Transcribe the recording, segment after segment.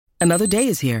Another day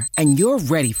is here, and you're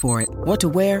ready for it. What to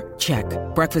wear? Check.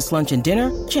 Breakfast, lunch, and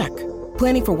dinner? Check.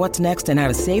 Planning for what's next and how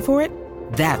to save for it?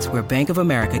 That's where Bank of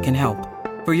America can help.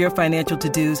 For your financial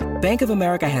to-dos, Bank of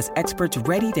America has experts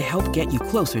ready to help get you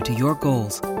closer to your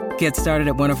goals. Get started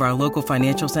at one of our local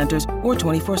financial centers or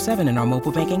 24/7 in our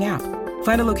mobile banking app.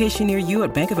 Find a location near you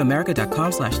at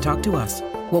bankofamerica.com/talktous.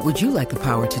 What would you like the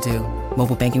power to do?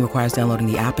 Mobile banking requires downloading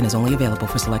the app and is only available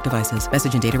for select devices.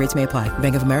 Message and data rates may apply.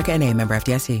 Bank of America N.A., member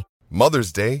FDIC.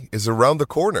 Mother's Day is around the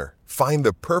corner. Find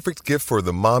the perfect gift for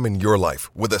the mom in your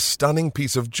life with a stunning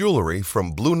piece of jewelry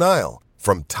from Blue Nile.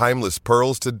 From timeless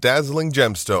pearls to dazzling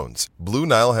gemstones, Blue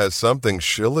Nile has something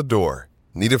she'll adore.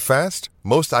 Need it fast?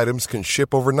 Most items can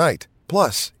ship overnight.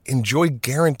 Plus, enjoy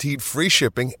guaranteed free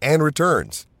shipping and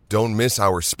returns. Don't miss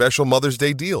our special Mother's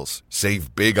Day deals.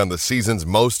 Save big on the season's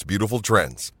most beautiful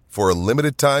trends. For a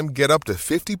limited time, get up to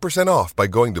 50% off by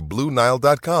going to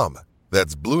BlueNile.com.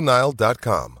 That's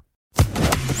BlueNile.com.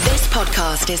 This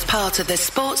podcast is part of the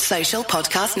Sports Social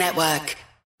Podcast Network.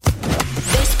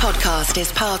 This podcast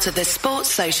is part of the Sports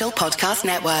Social Podcast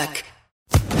Network.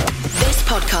 This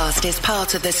podcast is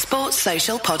part of the Sports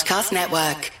Social Podcast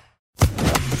Network.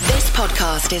 This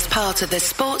podcast is part of the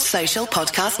Sports Social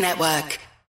Podcast Network.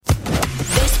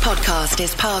 This podcast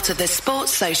is part of the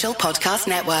Sports Social Podcast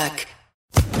Network.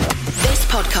 This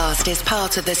podcast is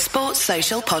part of the Sports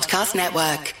Social Podcast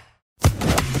Network.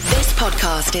 This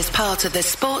podcast is part of the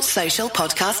Sports Social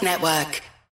Podcast Network.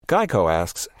 Geico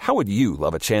asks, how would you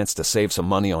love a chance to save some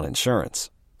money on insurance?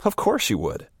 Of course you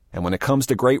would. And when it comes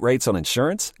to great rates on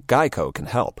insurance, Geico can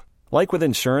help. Like with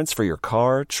insurance for your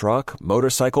car, truck,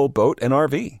 motorcycle, boat, and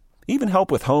RV. Even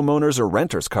help with homeowners or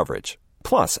renters coverage.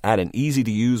 Plus, add an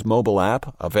easy-to-use mobile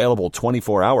app, available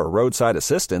 24-hour roadside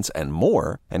assistance, and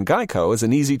more, and Geico is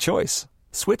an easy choice.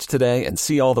 Switch today and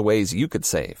see all the ways you could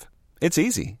save. It's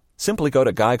easy. Simply go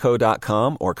to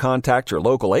geico.com or contact your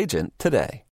local agent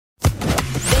today.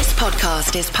 This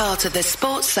podcast is part of the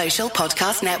Sports Social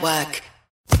Podcast Network.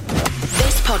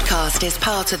 This podcast is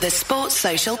part of the Sports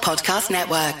Social Podcast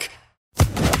Network.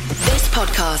 This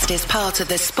podcast is part of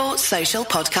the Sports Social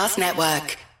Podcast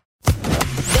Network.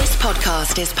 This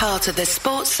podcast is part of the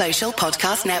Sports Social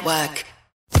Podcast Network.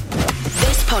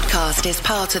 This podcast is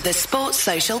part of the Sports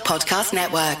Social Podcast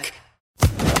Network.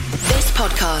 This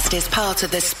podcast is part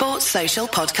of the Sports Social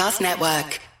Podcast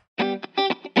Network.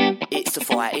 It's the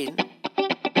fighting.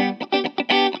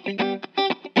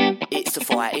 It's the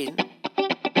fighting.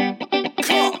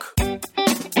 Clock.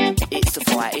 It's the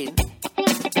fighting.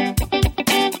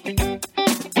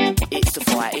 It's the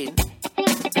fighting.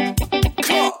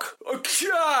 Clock.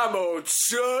 Come on,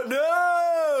 son.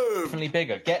 No. Definitely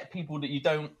bigger. Get people that you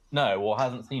don't know or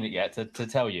hasn't seen it yet to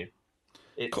tell you.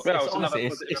 It's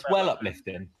well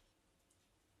uplifting.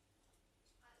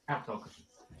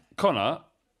 Connor,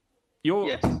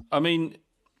 Yes. I mean,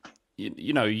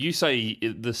 you know, you say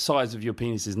the size of your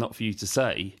penis is not for you to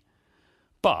say,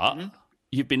 but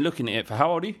you've been looking at it for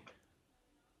how old are you?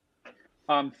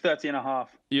 I'm 30 and a half.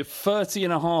 You're 30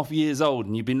 and a half years old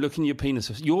and you've been looking at your penis.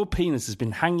 Your penis has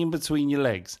been hanging between your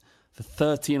legs for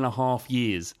 30 and a half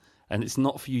years, and it's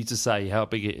not for you to say how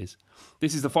big it is.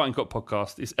 This is the Fighting Cock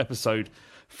podcast. It's episode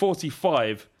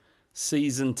 45,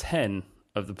 season 10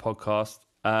 of the podcast.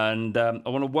 And I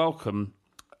want to welcome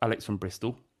Alex from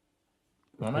Bristol.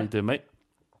 All right. How you doing, mate?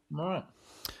 All right.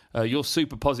 You're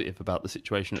super positive about the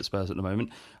situation at Spurs at the moment.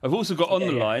 I've also got on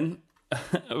the line.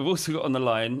 I've also got on the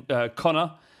line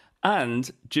Connor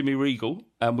and Jimmy Regal,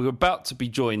 and we're about to be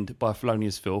joined by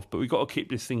Felonious Filth, but we've got to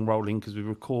keep this thing rolling because we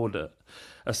record at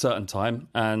a certain time,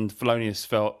 and Felonious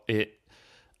felt it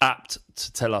apt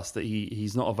to tell us that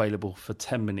he's not available for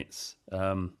 10 minutes.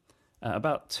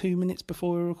 About 2 minutes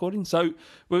before we were recording, so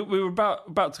we were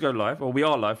about to go live, or we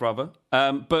are live rather.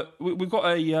 But we've got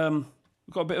a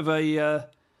bit of a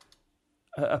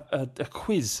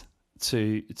quiz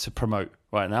to promote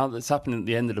right now. That's happening at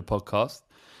the end of the podcast.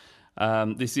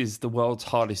 This is the world's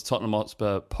hardest Tottenham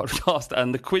Hotspur podcast,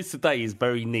 and the quiz today is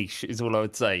very niche. Is all I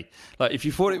would say. Like, if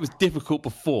you thought it was difficult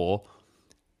before,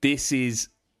 this is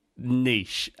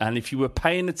niche, and if you were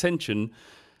paying attention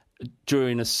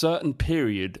during a certain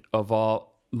period of our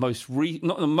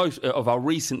of our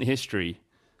recent history,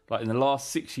 like in the last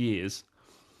 6 years,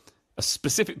 a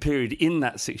specific period in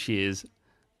that 6 years,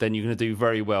 then you're going to do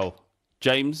very well.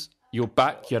 James, you're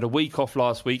back. You had a week off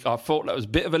last week. I thought that was a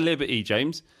bit of a liberty,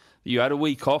 James, that you had a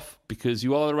week off because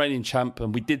you are the reigning champ,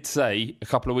 and we did say a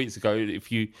couple of weeks ago that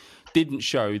if you didn't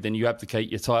show, then you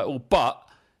abdicate your title. But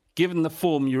given the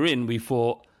form you're in, we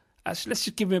thought, actually, let's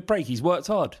just give him a break. He's worked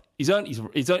hard. He's earned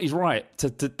his right to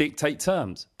dictate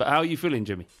terms. But how are you feeling,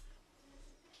 Jimmy?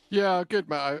 Yeah, good,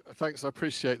 mate. Thanks. I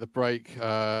appreciate the break.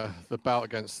 The bout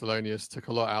against Thelonious took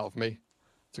a lot out of me.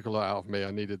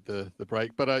 I needed the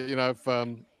break. But,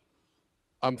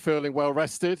 I'm feeling well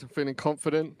rested. I'm feeling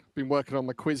confident. Been working on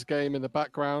my quiz game in the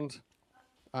background.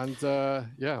 And,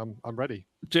 I'm ready.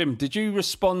 Jim, did you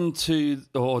respond to,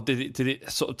 or did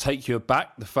it sort of take you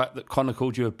aback, the fact that Connor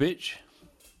called you a bitch?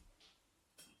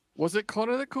 Was it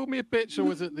Connor that called me a bitch, or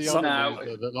was it the other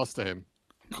loser that lost to him?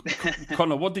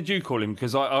 Connor, what did you call him?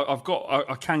 Because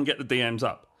I can get the DMs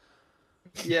up.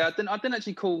 Yeah, I didn't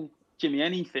actually call Jimmy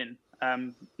anything.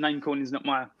 Name calling is not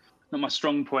my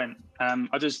strong point.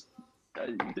 I just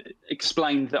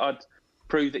explained that I'd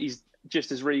prove that he's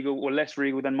just as regal or less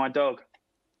regal than my dog.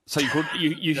 So you called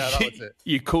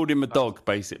you called him a dog,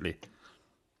 basically.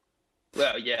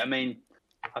 Well, yeah, I mean,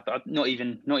 not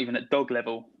even at dog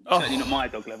level. Certainly not my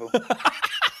dog level.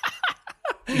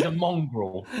 He's a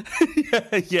mongrel.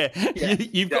 yeah.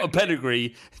 You've got a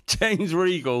pedigree. James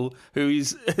Regal, who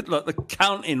is like the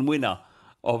counting winner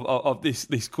of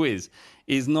this quiz,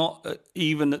 is not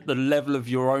even at the level of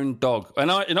your own dog.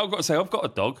 And I've got to say, I've got a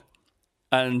dog,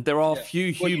 and there are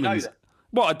few humans. You know that.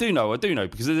 Well, I do know,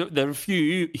 because there are a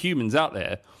few humans out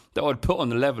there that I'd put on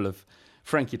the level of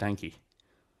Frankie Danky.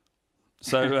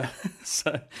 So,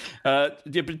 but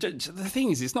the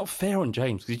thing is, it's not fair on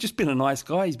James, because he's just been a nice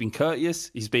guy. He's been courteous.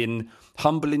 He's been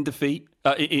humble in defeat,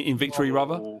 in victory,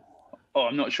 rather. Oh,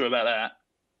 I'm not sure about that.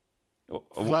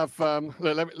 Flav,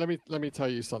 let me tell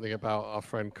you something about our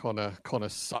friend Connor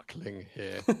Suckling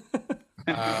here.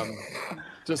 I'm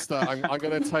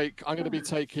going to be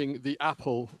taking the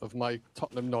apple of my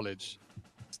Tottenham knowledge,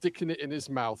 sticking it in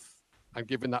his mouth, and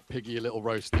giving that piggy a little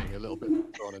roasting, a little bit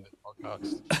on in the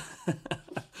podcast.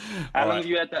 How long have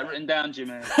you had that written down,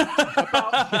 Jimmy?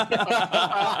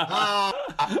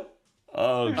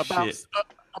 Shit.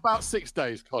 About 6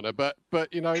 days, Connor. But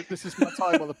this is my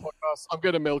time on the podcast. I'm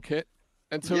going to milk it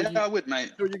until I would,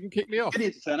 mate. Until you can kick me off. You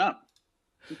need to turn up.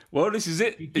 Well, this is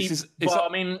it. I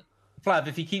mean, Flav,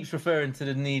 if he keeps referring to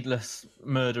the needless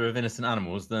murder of innocent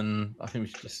animals, then I think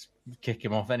we should just kick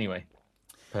him off anyway.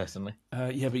 Personally,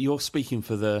 yeah, but you're speaking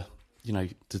for the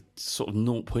sort of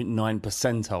 0.9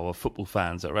 percentile of football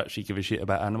fans that actually give a shit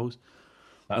about animals,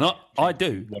 and I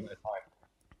do. One at a time.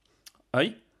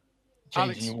 Hey,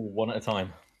 changing you all one at a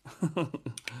time.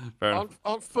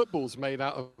 Aren't footballs made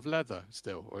out of leather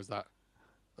still, or is that?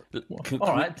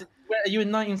 All right, are you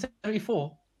in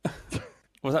 1974? What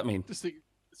does that mean?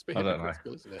 I don't know.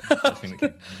 Isn't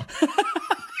it?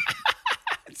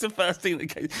 It's the first thing that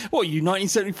came. What, you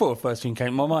 1974? First thing came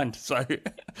to my mind. So,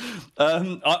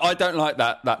 I don't like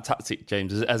that tactic,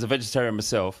 James. As a vegetarian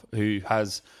myself, who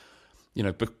has,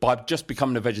 by just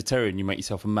becoming a vegetarian, you make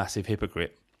yourself a massive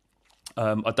hypocrite.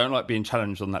 I don't like being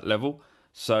challenged on that level.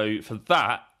 So for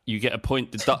that, you get a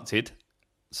point deducted.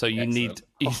 So you need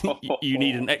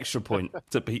an extra point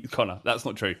to beat Connor. That's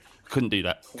not true. Couldn't do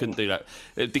that.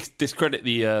 Discredit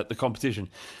the competition.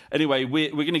 Anyway, we're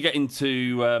going to get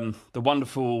into the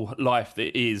wonderful life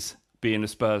that is being a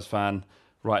Spurs fan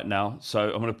right now.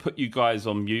 So I'm going to put you guys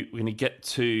on mute. We're going to get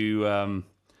to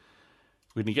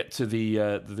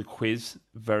the quiz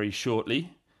very shortly.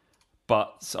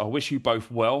 But I wish you both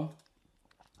well.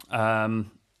 I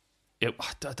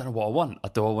don't know what I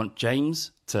want. Do I want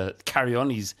James to carry on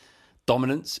his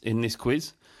dominance in this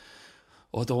quiz?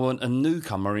 Or do I want a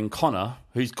newcomer in Connor,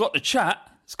 who's got the chat,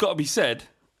 it's got to be said,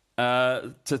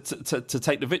 to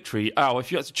take the victory? Al,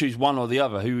 if you had to choose one or the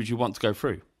other, who would you want to go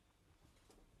through?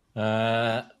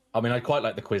 I mean, I'd quite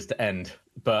like the quiz to end,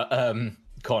 but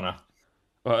Connor.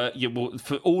 Yeah, well,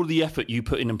 for all the effort you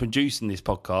put in producing this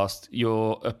podcast,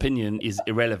 your opinion is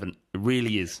irrelevant. It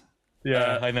really is.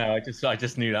 Yeah, I know. I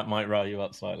just knew that might rile you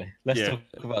up slightly. Let's talk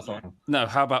about something. No,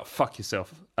 how about fuck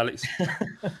yourself, Alex?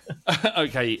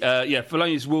 Okay,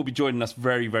 Thelonious will be joining us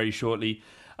very, very shortly.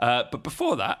 But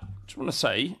before that, I just want to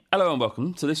say hello and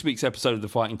welcome to this week's episode of The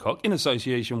Fighting Cock in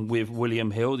association with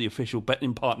William Hill, the official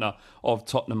betting partner of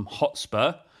Tottenham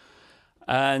Hotspur.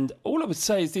 And all I would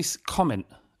say is this comment,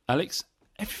 Alex,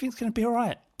 everything's going to be all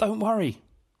right. Don't worry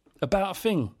about a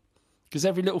thing, because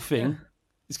every little thing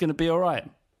is going to be all right.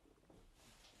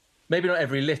 Maybe not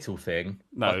every little thing.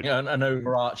 No, an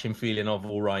overarching feeling of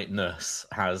all rightness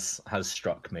has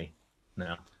struck me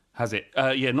now. Has it?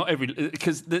 Yeah, not every,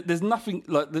 because there's nothing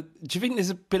like. Do you think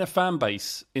there's been a fan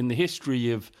base in the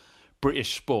history of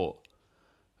British sport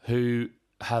who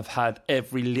have had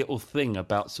every little thing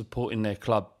about supporting their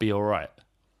club be all right?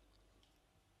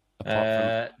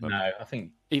 No, I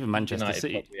think even Manchester United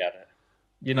City. Probably had it.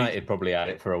 United probably had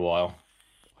it for a while.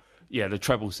 Yeah, the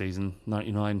treble season,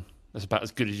 99. That's about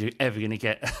as good as you're ever going to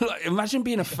get. Like, imagine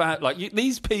being a fan.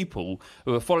 These people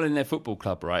who are following their football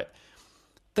club, right?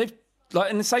 They've,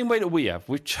 in the same way that we have,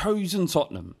 we've chosen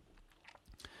Tottenham.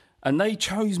 And they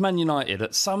chose Man United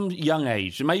at some young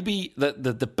age. Maybe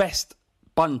the best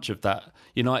bunch of that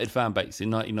United fan base in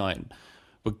 99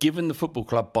 were given the football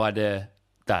club by their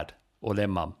dad or their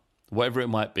mum, whatever it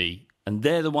might be. And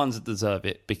they're the ones that deserve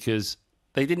it because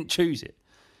they didn't choose it.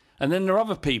 And then there are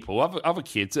other people, other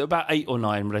kids, at about 8 or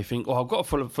 9, where they think, I've got to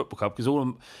follow a football club because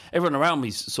everyone around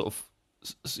me's sort of,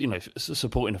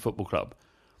 supporting a football club.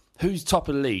 Who's top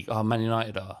of the league? Oh, Man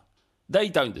United are. They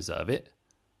don't deserve it.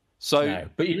 So, no,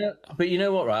 but you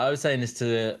know what, right? I was saying this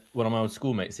to one of my old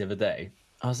schoolmates the other day.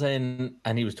 I was saying,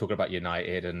 and he was talking about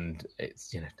United, and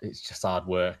it's just hard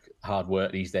work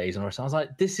these days. And I was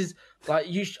like, this is like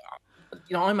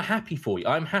I'm happy for you.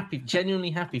 I'm happy, genuinely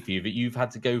happy for you that you've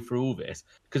had to go through all this,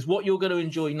 because what you're going to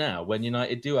enjoy now when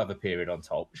United do have a period on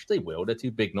top, which they will, they're too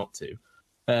big not to.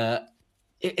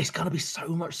 It's going to be so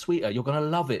much sweeter. You're going to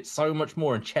love it so much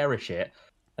more and cherish it,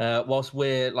 whilst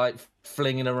we're like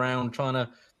flinging around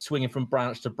swinging from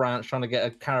branch to branch, trying to get a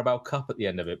Carabao Cup at the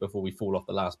end of it before we fall off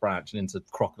the last branch and into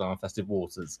crocodile-infested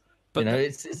waters. But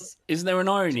isn't there an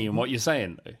irony in what you're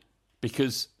saying, though?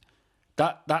 Because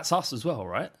that's us as well,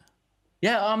 right?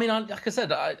 Yeah, I mean, like I said,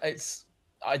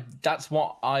 that's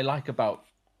what I like about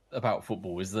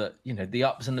football is that the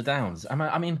ups and the downs.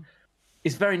 I mean,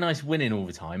 it's very nice winning all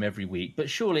the time every week, but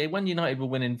surely when United were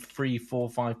winning 3, 4,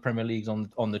 5 Premier Leagues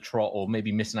on the trot, or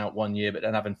maybe missing out 1 year but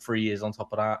then having 3 years on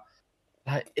top of that.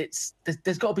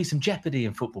 There's got to be some jeopardy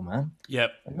in football, man.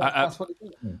 Yep, that's what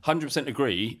 100%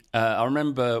 agree. I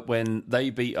remember when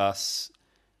they beat us.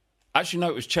 Actually, no,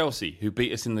 it was Chelsea who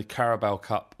beat us in the Carabao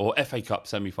Cup or FA Cup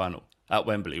semi-final at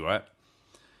Wembley, right?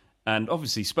 And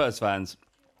obviously, Spurs fans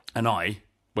and I,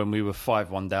 when we were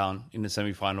 5-1 down in the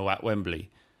semi-final at Wembley,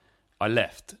 I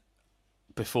left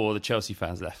before the Chelsea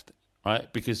fans left,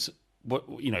 right? Because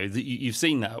you've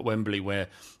seen that at Wembley, where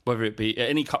whether it be at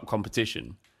any cup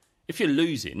competition. If you're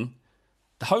losing,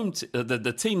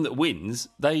 the team that wins,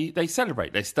 they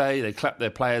celebrate, they stay, they clap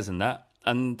their players and that,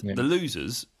 and the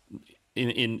losers,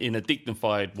 in a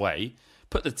dignified way,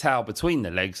 put the towel between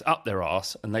their legs, up their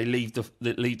arse, and they leave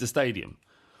the stadium.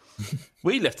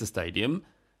 We left the stadium,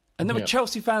 and there were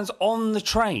Chelsea fans on the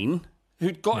train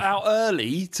who'd got out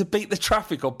early to beat the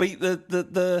traffic or beat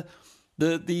the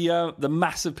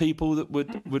mass of people that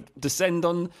would descend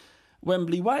on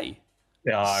Wembley Way.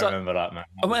 Yeah, I remember that, man.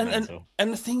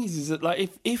 And the thing is that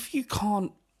if you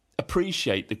can't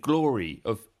appreciate the glory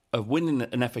of winning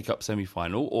an FA Cup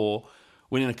semi-final or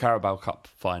winning a Carabao Cup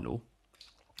final,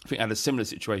 I think I had a similar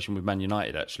situation with Man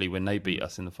United actually when they beat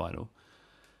us in the final.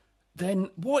 Then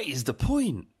what is the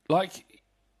point? Like,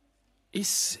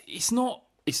 it's not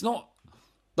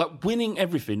like winning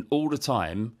everything all the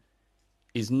time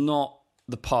is not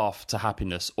the path to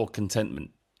happiness or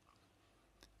contentment.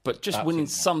 But just winning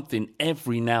something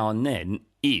every now and then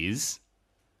is,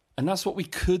 and that's what we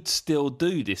could still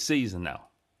do this season now.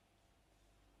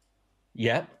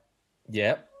 Yeah,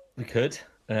 we could.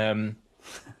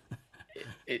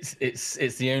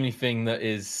 It's the only thing that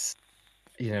is,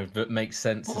 that makes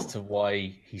sense as to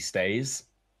why he stays.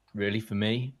 Really, for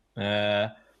me,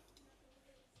 he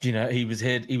was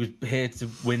here to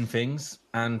win things,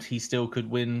 and he still could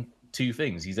win 2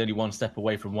 things. He's only 1 step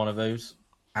away from one of those,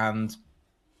 and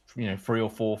 3 or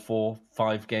 4,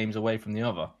 5 games away from the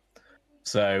other.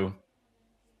 So,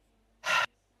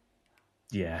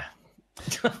 yeah.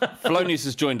 Felonius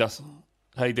has joined us.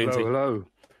 How you doing, Hello.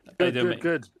 Good.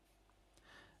 Good.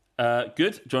 Do you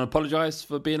want to apologise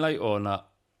for being late or not?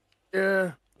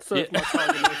 Yeah. So my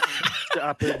target it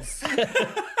happens.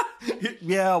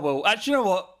 Yeah, I will. Actually, you know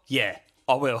what? Yeah,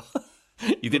 I will.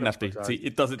 You didn't have to.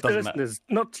 It doesn't matter.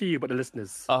 Not to you, but the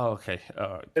listeners. Oh, okay.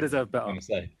 All right. They deserve better.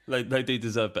 They do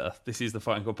deserve better. This is the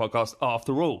Fighting Cock podcast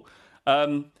after all.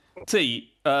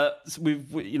 T,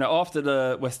 we've after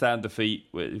the West Ham defeat,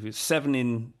 we're 7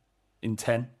 in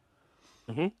 10.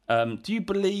 Mm-hmm. Do you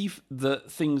believe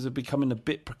that things are becoming a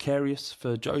bit precarious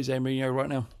for Jose Mourinho right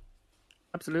now?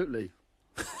 Absolutely.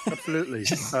 Absolutely.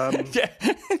 Yeah.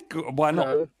 Why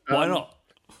not? Why not?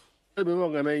 Don't be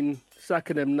wrong. I mean,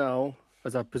 sacking him now,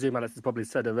 as I presume Alex has probably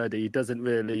said already, doesn't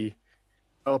really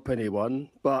help anyone.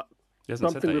 But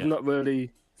something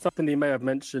he may have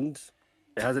mentioned,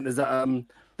 it hasn't, is that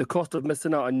the cost of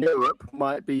missing out on Europe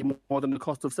might be more than the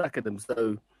cost of sacking him.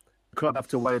 So the club have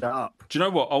to weigh that up. Do you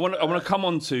know what? I want to come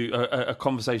on to a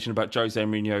conversation about Jose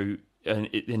Mourinho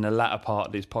in the latter part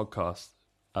of this podcast.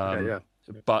 Yeah.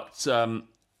 But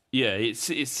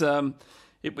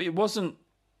it wasn't.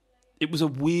 It was a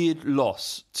weird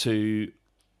loss to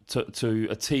to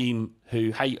a team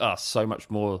who hate us so much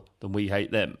more than we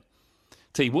hate them.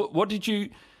 T, what did you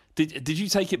you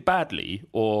take it badly,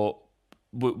 or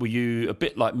were you a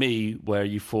bit like me where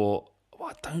you thought,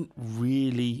 I don't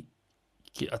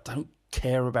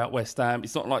care about West Ham.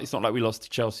 It's not like we lost to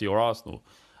Chelsea or Arsenal.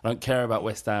 I don't care about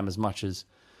West Ham as much as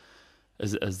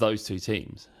those two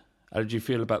teams. How did you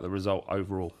feel about the result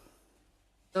overall?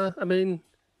 I mean,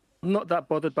 I'm not that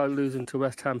bothered by losing to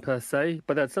West Ham per se,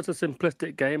 but they had such a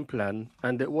simplistic game plan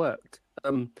and it worked.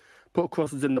 Put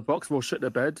crosses in the box, we'll shit the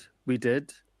bed. We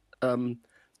did.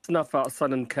 Snuff out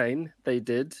Son and Kane, they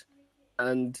did.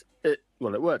 And it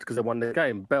worked because they won the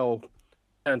game. Bell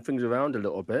turned things around a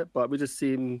little bit, but we just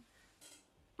seem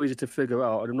easy to figure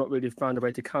out, and I've not really found a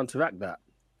way to counteract that.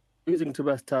 Losing to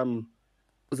West Ham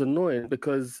was annoying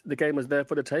because the game was there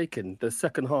for the taking. The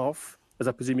second half, as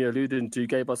I presume you're alluding to,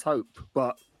 gave us hope,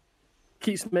 but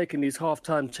keeps making these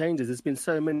half-time changes. There's been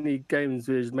so many games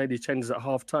where he's made these changes at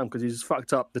half-time because he's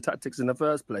fucked up the tactics in the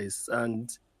first place.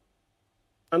 And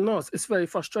no, it's very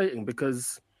frustrating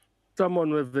because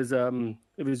someone with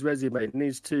his resume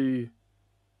needs to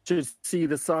see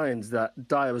the signs that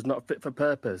Dyer was not fit for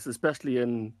purpose, especially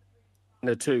in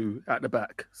the two at the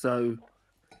back. So,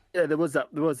 yeah, there was that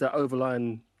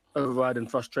overriding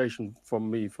frustration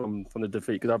from me from the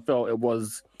defeat because I felt it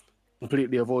was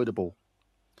completely avoidable.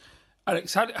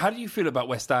 Alex, how do you feel about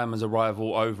West Ham as a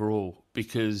rival overall?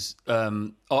 Because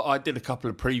I did a couple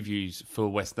of previews for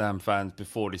West Ham fans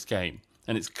before this game,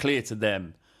 and it's clear to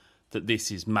them that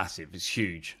this is massive. It's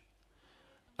huge.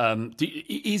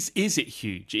 Is it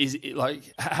huge? Is it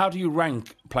like, how do you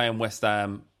rank playing West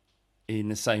Ham in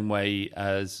the same way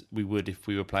as we would if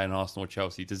we were playing Arsenal or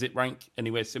Chelsea? Does it rank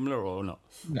anywhere similar or not?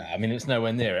 No, I mean, it's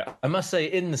nowhere near it. I must say,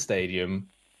 in the stadium,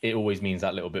 it always means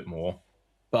that little bit more.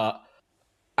 But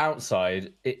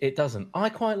outside, it doesn't. I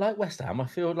quite like West Ham. I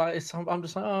feel like I'm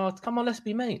just like, oh, come on, let's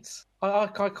be mates. I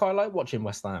quite like watching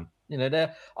West Ham. You know,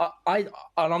 I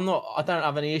don't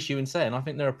have any issue in saying I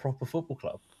think they're a proper football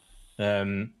club.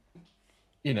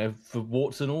 You know, for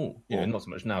warts and all. You know, not so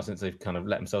much now since they've kind of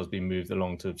let themselves be moved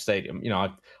along to stadium. You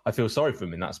know, I feel sorry for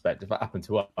them in that aspect. If that happened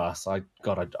to us, I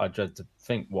dread to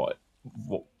think what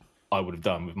I would have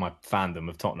done with my fandom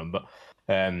of Tottenham. But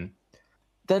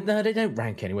they don't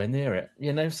rank anywhere near it.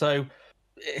 You know, so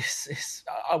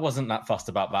I wasn't that fussed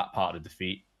about that part of the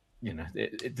defeat. You know,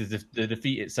 the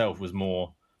defeat itself was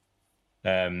more.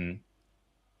 Do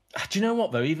you know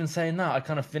what though? Even saying that, I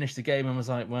kind of finished the game and was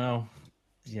like, well,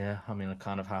 yeah. I mean, I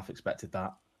kind of half expected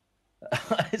that.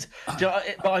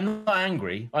 But I'm not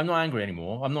angry. I'm not angry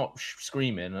anymore. I'm not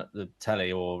screaming at the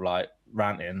telly or like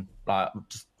ranting. Like,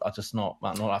 I'm just not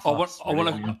that fast. I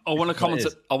want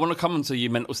to comment to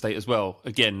your mental state as well.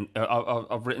 Again,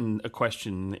 I've written a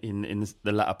question in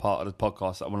the latter part of the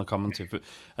podcast that I want to comment to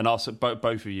and ask both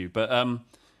of you. But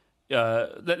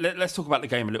let's talk about the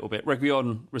game a little bit.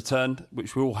 Reguilón returned,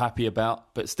 which we're all happy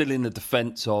about, but still in the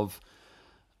defence of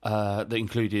that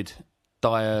included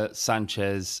Dyer,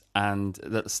 Sanchez, and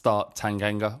at the start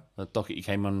Tanganga. Doherty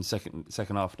came on second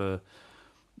half of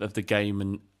the game,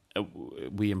 and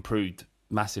we improved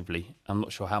massively. I'm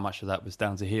not sure how much of that was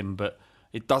down to him, but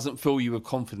it doesn't fill you with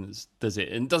confidence, does it?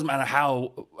 And it doesn't matter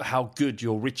how good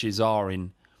your riches are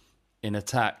in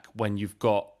attack when you've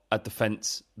got a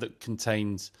defence that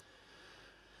contains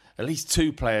at least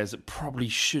two players that probably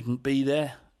shouldn't be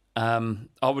there.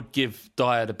 I would give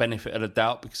Dyer the benefit of the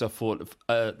doubt because I thought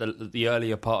the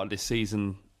earlier part of this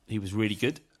season he was really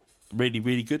good, really,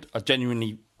 really good. I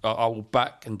will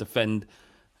back and defend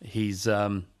his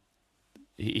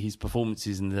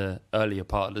performances in the earlier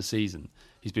part of the season.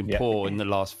 He's been poor in the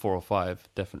last 4 or 5,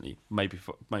 definitely,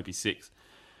 maybe 6.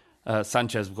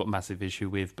 Sanchez we've got a massive issue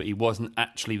with, but he wasn't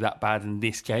actually that bad in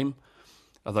this game.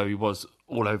 Although he was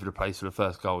all over the place for the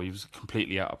first goal, he was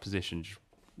completely out of position, just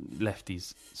left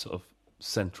his sort of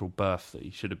central berth that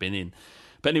he should have been in.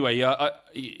 But anyway,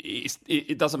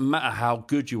 it doesn't matter how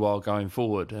good you are going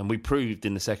forward, and we proved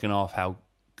in the second half how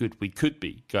good we could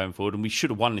be going forward, and we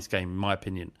should have won this game, in my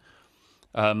opinion.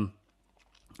 But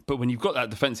when you've got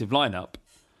that defensive lineup,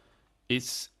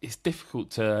 it's difficult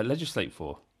to legislate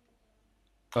for.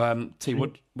 T,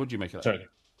 what do you make of that? Sorry.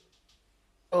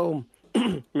 Oh,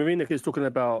 Marina is talking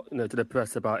about, to the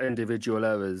press about individual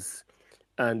errors,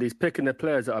 and he's picking the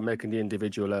players that are making the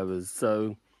individual errors.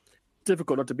 So it's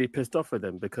difficult not to be pissed off with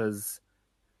them because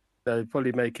they're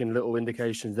probably making little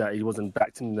indications that he wasn't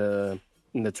backed in the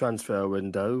transfer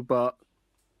window, but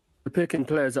we're picking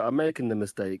players that are making the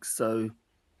mistakes. So,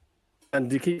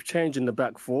 and he keeps changing the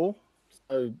back four.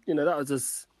 So that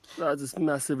was just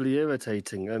massively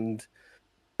irritating. And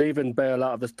even bail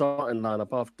out of the starting lineup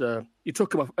after he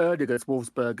took him off early against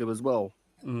Wolfsburg as well.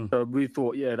 So we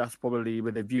thought, that's probably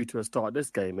with a view to a start this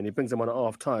game, and he brings him on at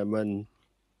half time when,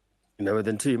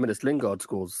 within 2 minutes Lingard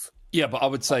scores. Yeah, but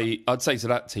I'd say to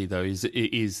that, T, though,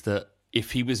 is that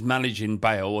if he was managing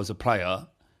Bale as a player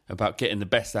about getting the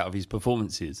best out of his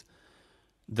performances,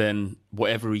 then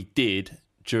whatever he did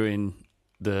during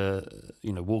the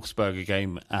Wolfsburger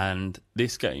game and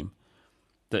this game,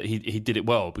 that he did it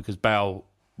well because Bale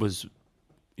was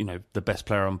the best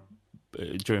player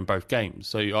during both games.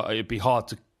 So it'd be hard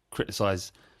to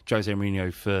criticise Jose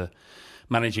Mourinho for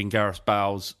managing Gareth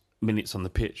Bale's minutes on the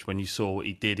pitch when you saw what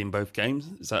he did in both games.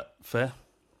 Is that fair?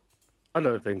 I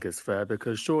don't think it's fair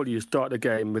because surely you start the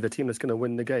game with a team that's going to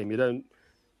win the game. You don't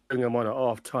bring them on at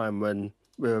half time when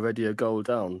we're already a goal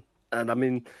down. And I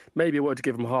mean, maybe I wanted to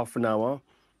give him half an hour.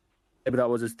 Maybe that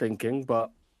was his thinking, but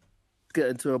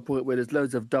getting to a point where there's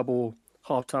loads of double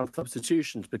half-time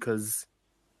substitutions because,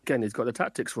 again, he's got the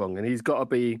tactics wrong and he's got to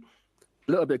be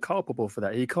a little bit culpable for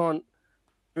that.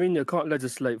 Mourinho can't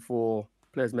legislate for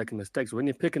players making mistakes. When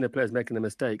you're picking the players making the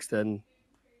mistakes, then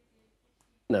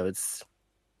it's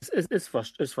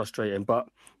frustrating. But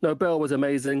no, Bale was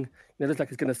amazing. It looks like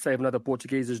he's going to save another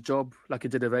Portuguese's job, like he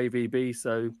did with AVB.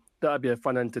 So that'd be a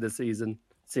fun end to the season,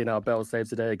 seeing how Bale saves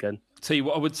today again. Tell you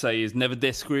what I would say is never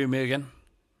dare screw me again.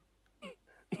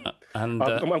 And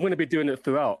I'm going to be doing it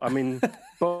throughout. I mean,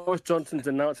 Boris Johnson's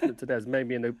announcement today has made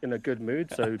me in a good mood,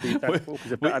 so be thankful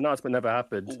because if that announcement never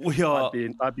happened,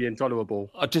 I'd be intolerable.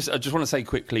 I just want to say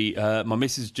quickly, my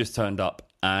missus just turned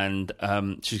up and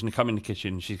she's going to come in the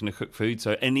kitchen. She's going to cook food.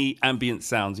 So any ambient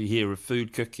sounds you hear of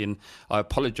food cooking, I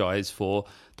apologise for.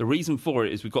 The reason for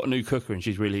it is we've got a new cooker and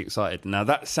she's really excited. Now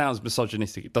that sounds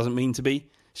misogynistic. It doesn't mean to be.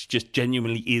 She just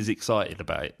genuinely is excited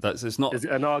about it. It's not. Is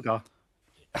it an Aga?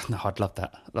 No, I'd love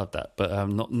that, but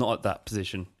not at that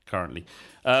position currently.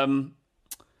 I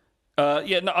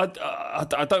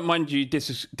don't mind you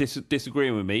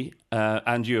disagreeing with me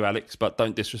and you, Alex, but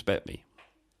don't disrespect me.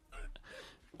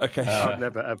 Okay, I'd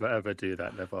never, ever do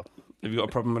that. Never. Have you got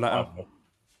a problem with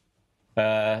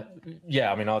that?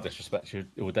 Yeah, I mean, I'll disrespect you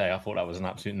all day. I thought that was an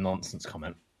absolute nonsense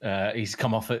comment. He's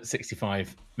come off at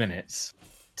 65 minutes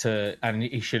and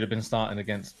he should have been starting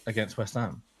against West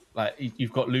Ham. Like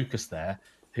you've got Lucas there,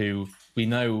 who we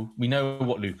know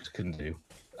what Lucas can do.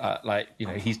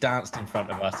 He's danced in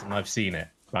front of us, and I've seen it.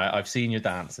 Right, I've seen your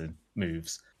dancing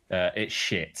moves. It's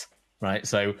shit. Right,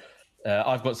 so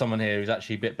I've got someone here who's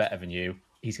actually a bit better than you.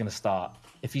 He's going to start.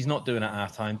 If he's not doing it at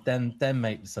half time, then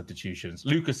make the substitutions.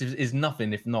 Lucas is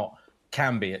nothing if not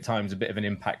can be at times a bit of an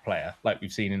impact player, like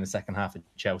we've seen in the second half of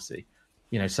Chelsea.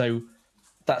 So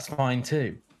that's fine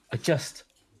too.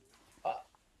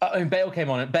 I mean, Bale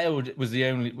came on, and Bale was the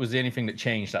only thing that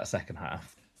changed that second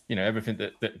half. Everything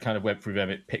that kind of went through them,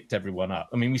 it picked everyone up.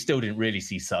 I mean, we still didn't really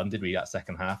see Son, did we, that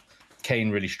second half? Kane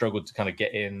really struggled to kind of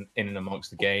get in and amongst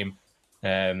the game.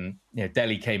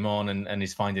 Dele came on and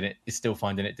is still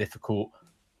finding it difficult.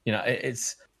 I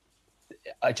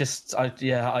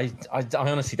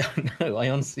honestly don't know. I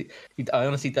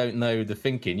honestly don't know the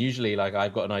thinking. Usually, like,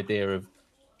 I've got an idea of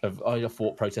your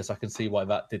thought process. I can see why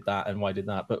that did that and why did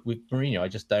that. But with Mourinho, I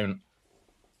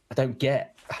don't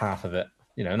get half of it,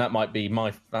 and that might be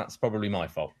that's probably my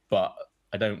fault, but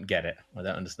I don't get it. I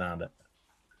don't understand it.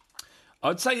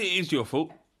 I'd say it is your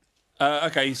fault.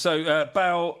 Okay, so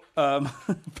Bale,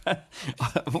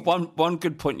 one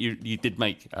good point you did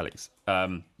make, Alex.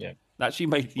 Actually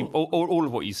made all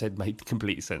of what you said made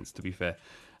complete sense, to be fair.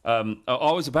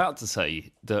 I was about to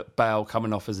say that Bale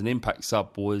coming off as an impact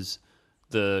sub was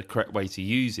the correct way to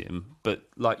use him, but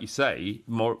like you say,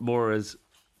 Moura has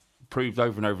proved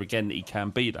over and over again that he can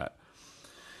be that.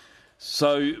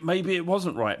 So maybe it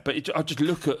wasn't right, but I just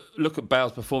look at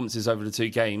Bale's performances over the two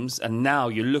games, and now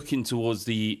you're looking towards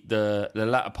the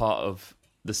latter part of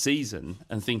the season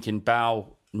and thinking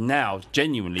Bale now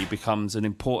genuinely becomes an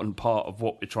important part of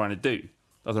what we're trying to do.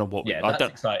 I don't know what. Yeah,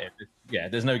 that's exciting. Yeah,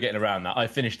 there's no getting around that. I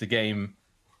ended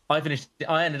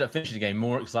up finishing the game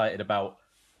more excited about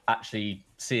actually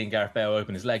seeing Gareth Bale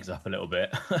open his legs up a little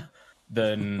bit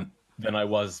than I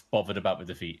was bothered about the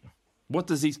defeat. What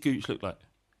does his gooch look like?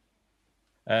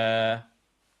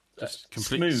 Just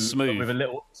completely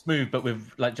smooth, but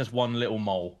with like just one little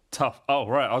mole. Tough. Oh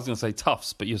right, I was going to say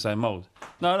tufts, but you're saying moles.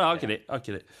 No, I get it.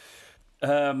 T,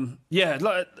 are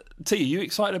you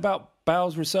excited about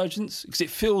Bale's resurgence? Because it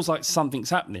feels like something's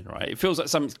happening, right? It feels like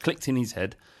something's clicked in his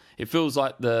head. It feels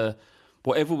like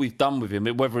whatever we've done with him,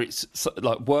 whether it's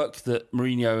like work that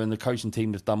Mourinho and the coaching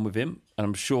team have done with him, and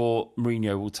I'm sure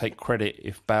Mourinho will take credit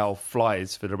if Bale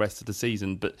flies for the rest of the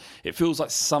season, but it feels like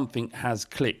something has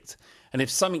clicked. And if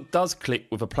something does click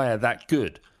with a player that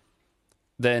good,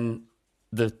 then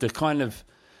the kind of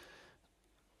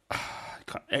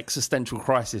existential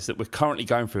crisis that we're currently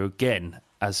going through again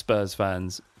as Spurs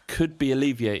fans could be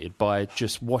alleviated by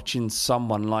just watching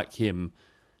someone like him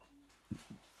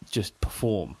just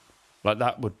perform. Like,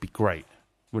 that would be great,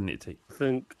 wouldn't it, T? I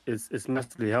think it's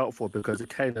massively helpful because the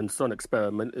Kane and Son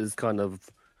experiment is kind of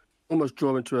almost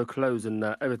drawing to a close in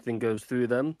that everything goes through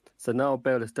them. So now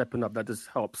Bale is stepping up. That just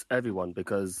helps everyone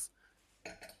because,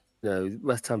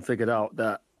 West Ham figured out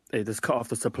that they just cut off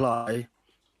the supply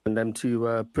and them two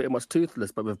were pretty much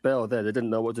toothless. But with Bale there, they didn't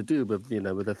know what to do with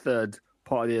the third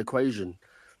part of the equation.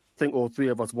 I think all three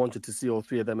of us wanted to see all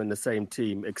three of them in the same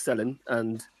team excelling,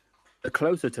 and they're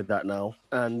closer to that now.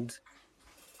 And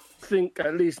I think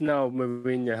at least now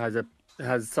Mourinho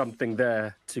has something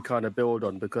there to kind of build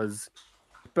on, because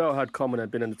Bale had come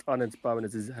and been as uninspiring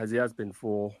as he has been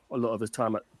for a lot of his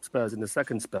time at Spurs in the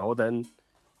second spell, then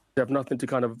they have nothing to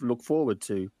kind of look forward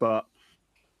to. But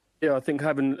I think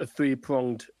having a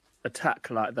three-pronged attack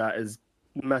like that is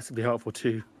massively helpful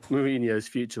to Mourinho's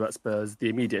future at Spurs, the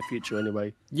immediate future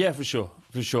anyway. Yeah, for sure.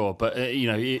 But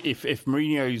if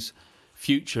Mourinho's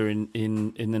future in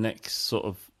the next sort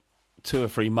of 2 or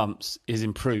 3 months is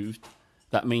improved,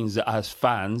 that means that as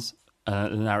fans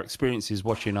and our experiences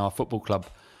watching our football club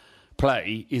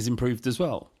play is improved as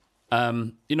well.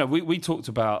 We talked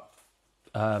about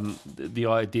the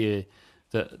idea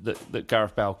that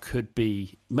Gareth Bale could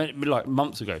be, like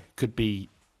months ago, could be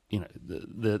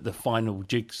the final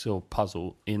jigsaw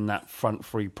puzzle in that front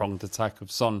three-pronged attack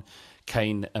of Son,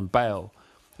 Kane and Bale.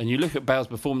 And you look at Bale's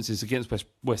performances against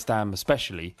West Ham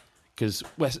especially, because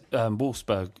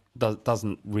Wolfsburg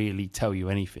doesn't really tell you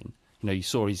anything. You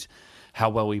saw how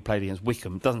well he played against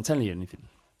Wickham. Doesn't tell you anything.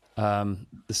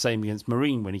 The same against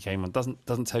Marine when he came on.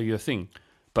 Doesn't tell you a thing.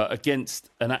 But against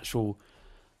an actual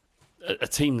a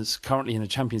team that's currently in the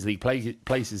Champions League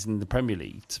places in the Premier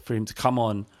League, for him to come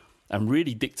on and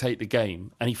really dictate the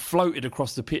game, and he floated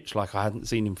across the pitch like I hadn't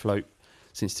seen him float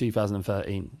since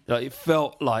 2013. It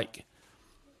felt like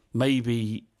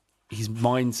maybe his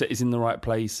mindset is in the right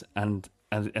place and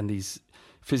his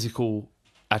physical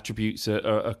attributes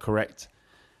are correct.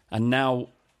 And now,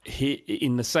 he,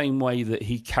 in the same way that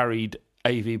he carried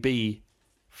AVB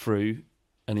through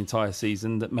an entire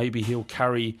season, that maybe he'll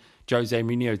carry Jose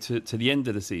Mourinho to the end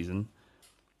of the season,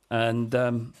 and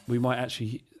we might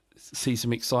actually see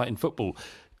some exciting football.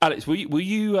 Alex, will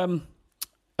you and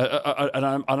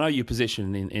I know your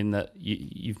position in that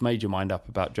you've made your mind up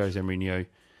about Jose Mourinho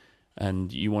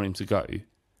and you want him to go,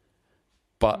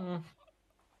 but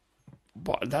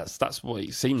that's what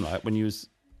it seemed like when you was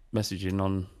messaging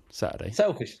on Saturday.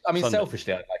 Sunday.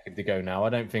 Selfishly, I'd like him to go now. I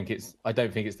don't think it's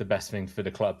the best thing for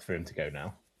the club for him to go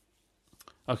now.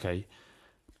 Okay,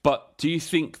 but do you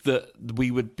think that we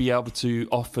would be able to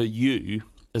offer you,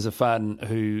 as a fan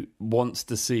who wants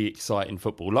to see exciting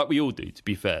football, like we all do, to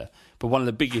be fair, but one of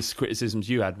the biggest criticisms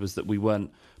you had was that we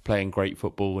weren't playing great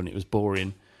football and it was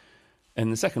boring. In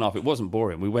the second half, it wasn't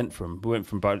boring. We had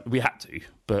to,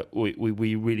 but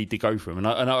we really did go for him. And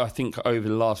I think over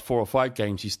the last 4 or 5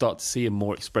 games, you start to see a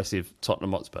more expressive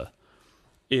Tottenham Hotspur.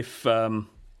 If Gareth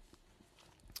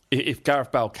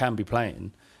Bale can be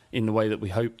playing in the way that we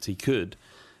hoped he could,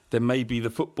 then maybe the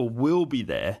football will be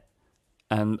there.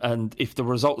 And if the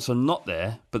results are not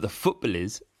there, but the football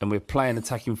is, and we're playing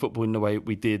attacking football in the way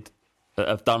we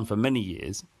have done for many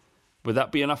years, would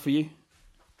that be enough for you?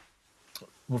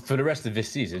 Well, for the rest of this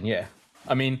season, yeah.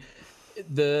 I mean,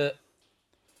 the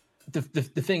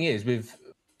thing is,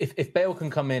 if Bale can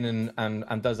come in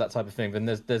and does that type of thing, then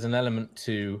there's an element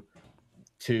to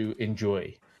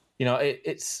enjoy.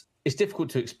 It's difficult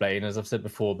to explain, as I've said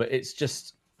before, but it's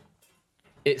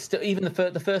still, even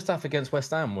the first half against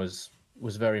West Ham was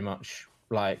very much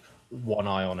like one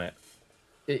eye on it.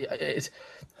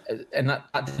 And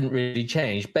that didn't really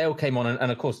change. Bale came on,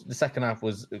 and of course, the second half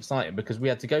was exciting because we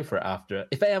had to go for it after.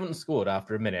 If they haven't scored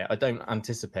after a minute, I don't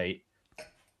anticipate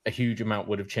a huge amount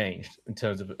would have changed in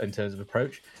terms of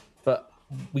approach. But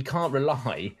we can't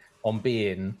rely on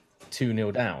being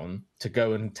 2-0 down to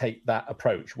go and take that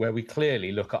approach where we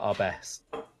clearly look at our best.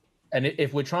 And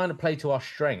if we're trying to play to our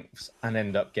strengths and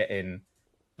end up getting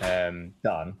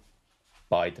done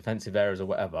by defensive errors or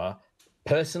whatever,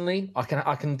 personally, I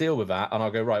can deal with that, and I'll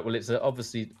go, right, well, it's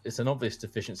an obvious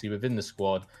deficiency within the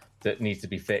squad that needs to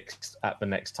be fixed at the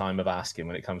next time of asking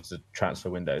when it comes to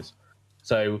transfer windows.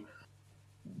 So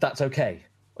that's okay.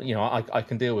 I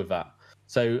can deal with that.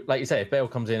 So, like you say, if Bale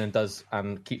comes in and does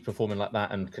and keeps performing like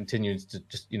that and continues to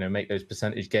just make those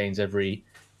percentage gains every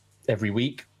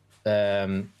week,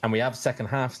 and we have second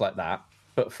halves like that,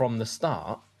 but from the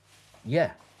start,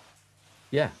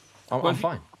 I'm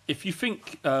fine. If you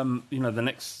think, the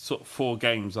next sort of 4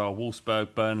 games are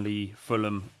Wolfsburg, Burnley,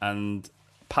 Fulham, and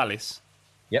Palace.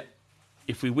 Yep.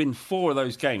 If we win 4 of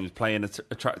those games playing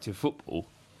attractive football,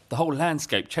 the whole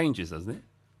landscape changes, doesn't it?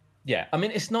 Yeah, I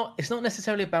mean, it's not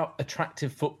necessarily about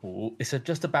attractive football. It's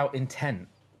just about intent,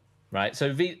 right?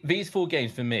 So these 4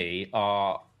 games for me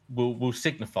will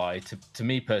signify to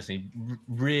me personally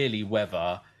really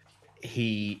whether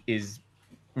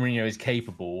Mourinho is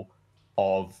capable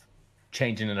of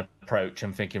changing an approach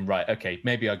and thinking, right, okay,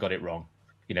 maybe I got it wrong.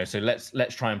 So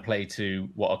let's try and play to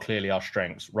what are clearly our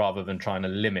strengths rather than trying to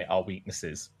limit our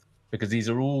weaknesses, because these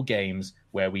are all games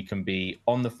where we can be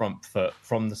on the front foot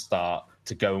from the start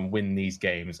to go and win these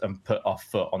games and put our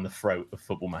foot on the throat of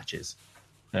football matches.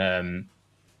 And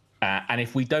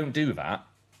if we don't do that,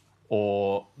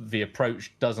 or the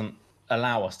approach doesn't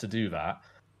allow us to do that,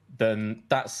 then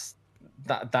that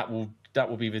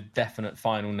will be the definite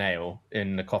final nail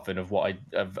in the coffin of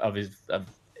of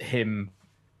him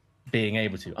being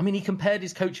able to. I mean, he compared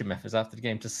his coaching methods after the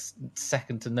game to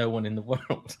second to no one in the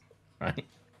world, right?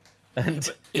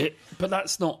 But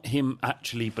that's not him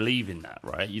actually believing that,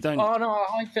 right? You don't. Oh no,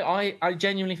 I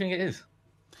genuinely think it is.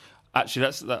 Actually,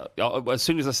 as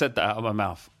soon as I said that out of my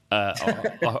mouth,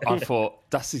 I thought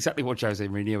that's exactly what Jose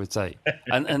Mourinho would say,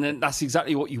 and then that's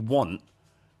exactly what you want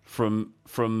from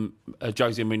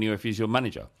Jose Mourinho if he's your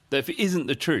manager. That if it isn't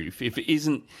the truth, if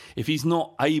he's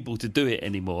not able to do it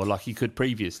anymore like he could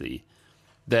previously,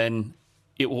 then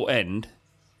it will end,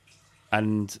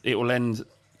 and it will end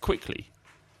quickly.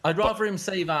 I'd rather him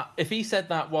say that. If he said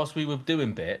that whilst we were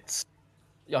doing bits,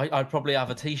 I'd probably have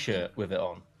a T-shirt with it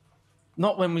on.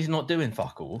 Not when he's not doing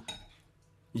fuck all.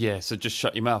 Yeah, so just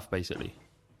shut your mouth, basically.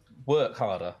 Work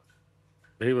harder.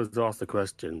 He was asked the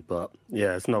question, but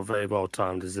yeah, it's not very well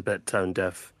timed. It's a bit tone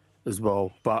deaf as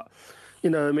well. But, I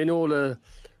mean, all the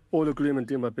gloom and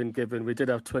doom I've been given, we did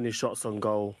have 20 shots on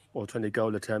goal or 20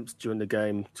 goal attempts during the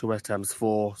game to West Ham's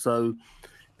 4. So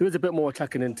there was a bit more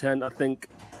attacking intent. I think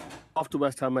after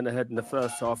West Ham went ahead in the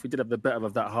first half, we did have the better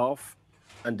of that half.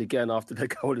 And again, after the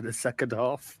goal in the second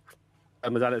half.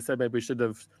 And as Alex said, maybe we should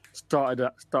have started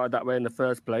that way in the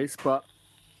first place. But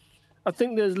I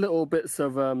think there's little bits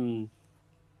of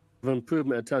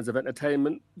improvement in terms of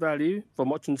entertainment value from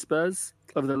watching Spurs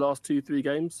over the last 2-3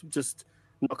 games, just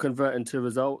not converting to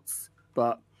results.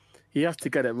 But he has to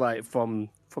get it right from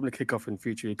the kickoff in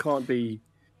future. He can't be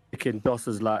picking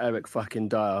bosses like Eric fucking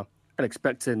Dyer and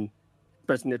expecting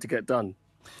it to get done.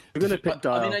 You're going to pick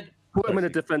Dyer. Put him in a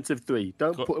defensive 3.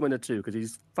 Don't put him in a 2 because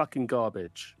he's fucking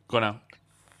garbage. Go on now.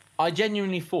 I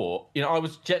genuinely thought, I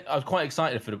was quite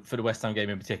excited for the West Ham game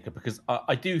in particular, because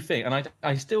I do think, and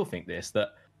I still think this,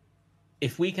 that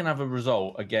if we can have a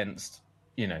result against,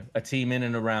 a team in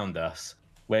and around us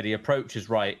where the approach is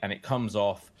right and it comes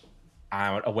off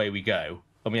and away we go,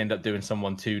 and we end up doing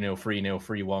someone 2-0, 3-0,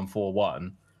 3-1,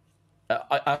 4-1,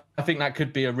 I think that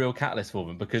could be a real catalyst for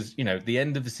them, because, the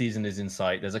end of the season is in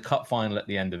sight. There's a cup final at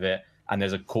the end of it, and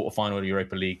there's a quarter-final of the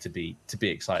Europa League to be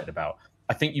excited about.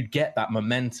 I think you'd get that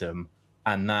momentum,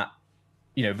 and that,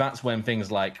 that's when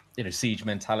things like, siege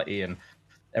mentality and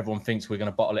everyone thinks we're going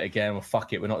to bottle it again. Well,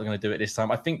 fuck it, we're not going to do it this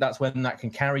time. I think that's when that can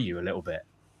carry you a little bit.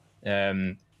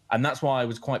 And that's why I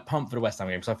was quite pumped for the West Ham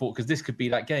game, because I thought, because this could be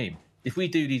that game. If we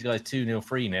do these guys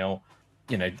 2-0,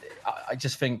 3-0, I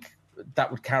just think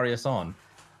that would carry us on.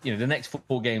 The next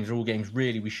 4 games are all games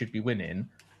really we should be winning.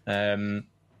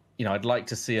 I'd like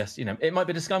to see us, it might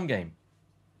be the scum game.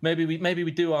 Maybe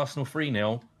we do Arsenal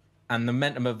 3-0, and the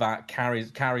momentum of that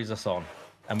carries us on,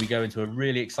 and we go into a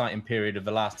really exciting period of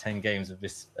the last 10 games of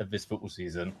this football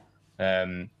season,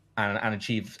 and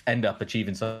end up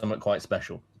achieving something quite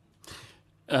special.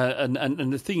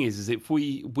 And the thing is if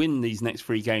we win these next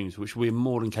 3 games, which we're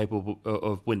more than capable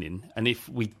of winning, and if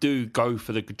we do go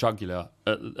for the jugular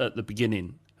at the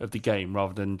beginning of the game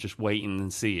rather than just waiting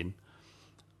and seeing,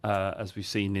 as we've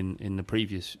seen in the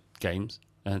previous games,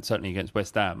 and certainly against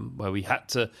West Ham, where we had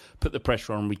to put the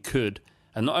pressure on, we could.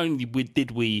 And not only did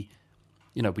we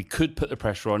could put the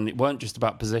pressure on, it weren't just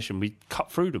about possession. We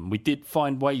cut through them. We did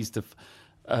find ways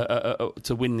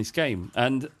to win this game.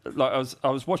 And like I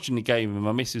was watching the game, and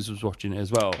my missus was watching it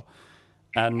as well,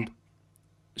 and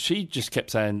she just kept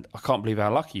saying, "I can't believe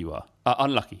how lucky you are.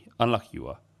 Unlucky you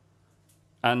are."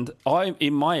 And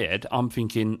in my head, I'm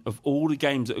thinking of all the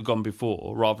games that have gone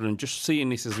before, rather than just seeing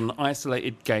this as an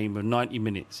isolated game of 90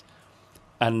 minutes.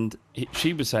 And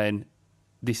she was saying,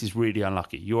 "This is really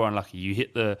unlucky. You're unlucky. You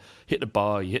hit the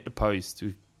bar, you hit the post.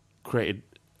 We created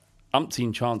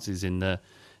umpteen chances in the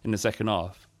second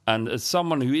half." And as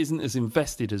someone who isn't as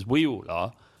invested as we all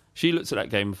are, she looked at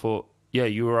that game and thought, "Yeah,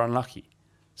 you were unlucky."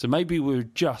 So maybe we were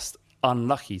just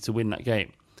unlucky to win that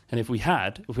game. And if we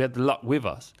had the luck with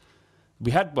us, we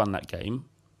had won that game,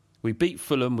 We beat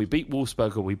Fulham, we beat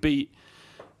Wolfsburg, we beat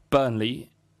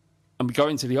Burnley, and we go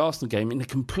into the Arsenal game in a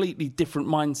completely different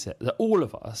mindset. That all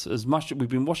of us, as much as we've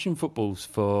been watching footballs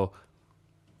for,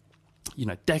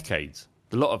 decades,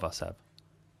 a lot of us have,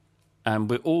 and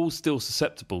we're all still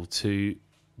susceptible to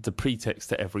the pretext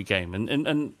to every game,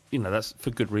 and that's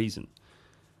for good reason.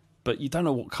 But you don't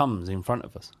know what comes in front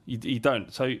of us. You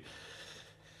don't. So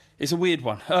it's a weird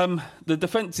one. The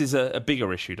defence is a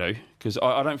bigger issue, though, because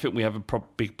I don't think we have a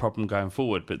big problem going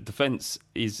forward, but defence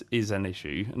is an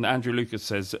issue. And Andrew Lucas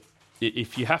says,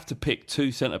 if you have to pick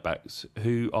two centre-backs,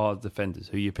 who are defenders?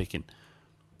 Who are you picking?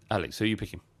 Alex, who are you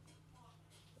picking?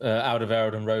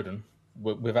 Alderweireld and Rodon,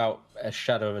 without a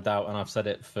shadow of a doubt, and I've said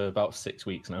it for about 6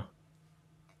 weeks now.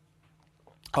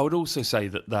 I would also say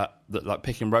that like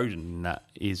picking Rodon in that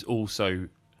is also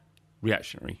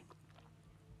reactionary.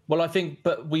 Well, I think,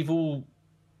 but we've all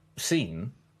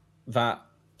seen that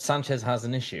Sanchez has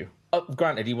an issue.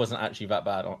 Granted, he wasn't actually that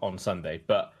bad on Sunday,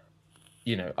 but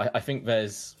I think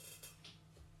there's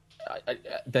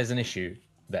an issue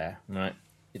there, right?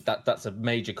 That's a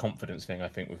major confidence thing, I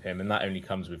think, with him, and that only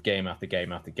comes with game after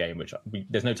game after game. Which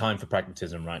there's no time for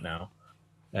pragmatism right now.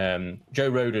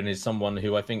 Joe Rodon is someone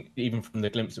who I think, even from the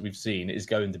glimpse that we've seen, is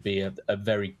going to be a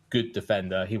very good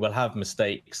defender. He will have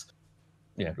mistakes,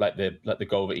 like the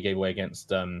goal that he gave away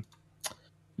against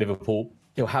Liverpool.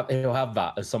 He'll have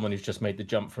that as someone who's just made the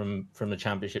jump from the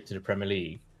Championship to the Premier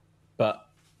League. But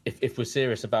if we're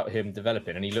serious about him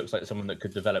developing, and he looks like someone that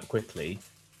could develop quickly,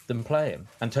 then play him.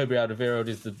 And Toby Alderweireld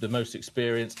is the most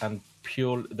experienced and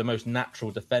the most natural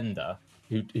defender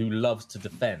who loves to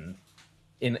defend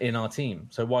in our team.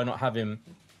 So why not have him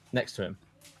next to him?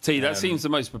 That seems the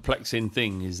most perplexing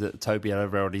thing, is that Toby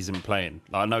Alderweireld isn't playing.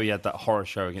 I know he had that horror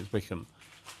show against Wickham,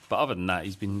 but other than that,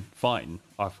 he's been fine,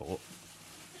 I thought.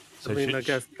 So I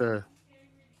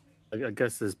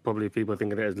guess there's probably people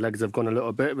thinking that his legs have gone a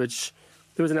little bit, which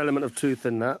there is an element of truth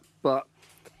in that. But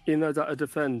that to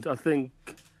defend, I think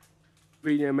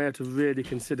Mourinho may have to really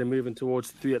consider moving towards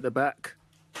three at the back,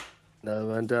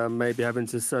 and maybe having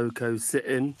Sissoko sit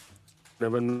in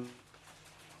when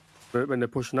they're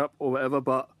pushing up or whatever.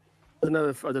 But I don't know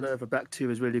if a back two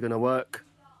is really going to work.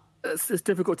 It's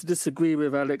difficult to disagree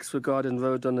with Alex regarding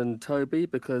Rodon and Toby,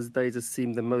 because they just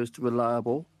seem the most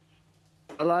reliable.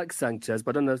 I like Sanchez,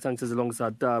 but I don't know if Sanchez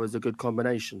alongside Dar is a good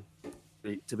combination,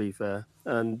 to be fair.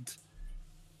 And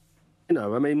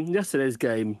yesterday's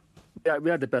game, we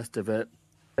had the best of it,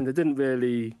 and they didn't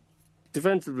really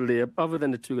defensively, other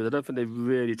than the two guys, I don't think they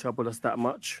really troubled us that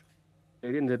much.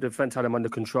 The defence had them under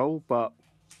control, but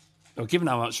given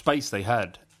how much space they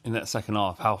had in that second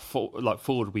half, how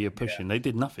forward we were pushing, they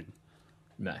did nothing.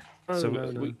 No.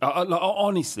 No.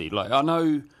 Honestly, I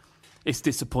know it's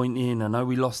disappointing. I know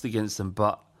we lost against them,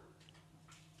 but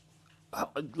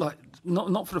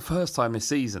not for the first time this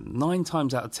season. 9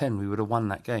 times out of 10, we would have won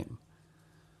that game.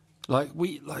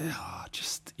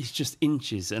 It's just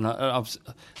inches, and I've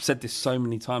said this so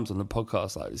many times on the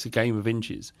podcast. It's a game of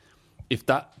inches. If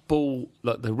that ball,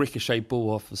 the ricochet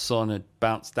ball off of Son, had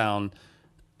bounced down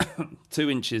 2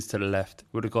 inches to the left,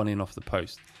 would have gone in off the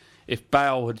post. If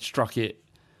Bale had struck it,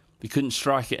 he couldn't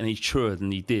strike it any truer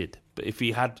than he did. But if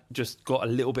he had just got a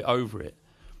little bit over it,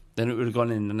 then it would have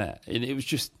gone in the net. And it was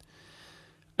just,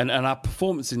 and our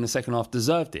performance in the second half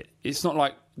deserved it. It's not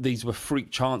like these were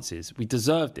freak chances. We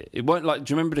deserved it. It weren't like,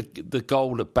 do you remember the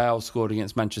goal that Bale scored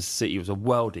against Manchester City? It was a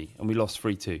worldie, and we lost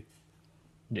 3-2.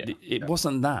 Yeah. It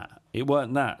wasn't that. It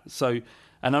weren't that. So,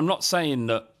 and I'm not saying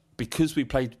that because we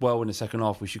played well in the second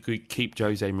half, we should keep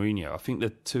Jose Mourinho. I think they're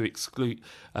two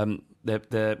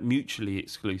they're mutually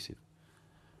exclusive.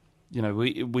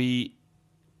 We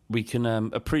can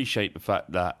appreciate the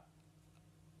fact that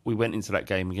we went into that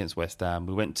game against West Ham.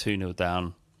 We went 2-0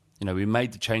 down. We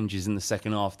made the changes in the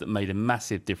second half that made a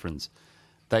massive difference.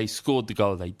 They scored the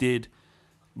goal they did,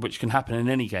 which can happen in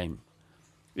any game.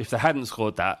 If they hadn't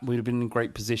scored that, we'd have been in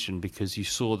great position because you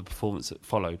saw the performance that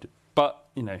followed. But,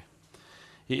 it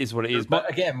is what it is. But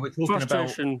again, we're talking about...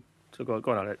 So go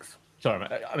on, Alex. Sorry,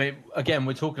 mate. I mean, again,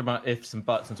 we're talking about ifs and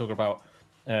buts and talking about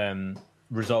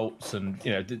results. And,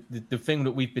 the thing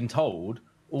that we've been told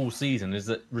all season is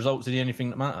that results are the only thing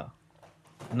that matter.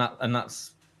 And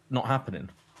that's not happening.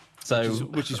 So,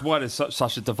 which is why there's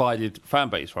such a divided fan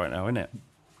base right now, isn't it?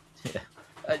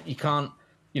 Yeah. You can't...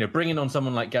 bringing on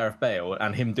someone like Gareth Bale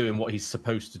and him doing what he's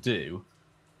supposed to do,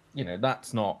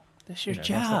 that's not... That's your job.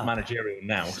 That's not managerial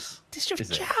nous. It's your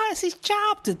job. It's his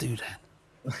job to do that.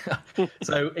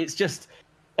 So it's just...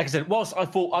 Like I said, whilst I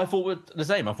thought we're the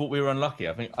same. I thought we were unlucky.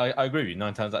 I think I agree with you.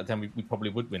 9 times out of 10, we probably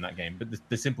would win that game. But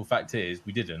the simple fact is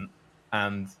we didn't.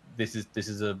 and this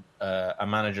is a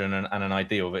manager and an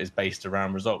ideal that is based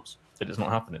around results. That it's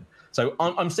not happening. So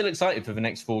I'm still excited for the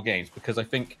next 4 games because I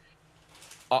think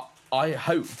I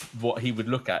hope what he would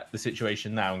look at the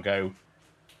situation now and go,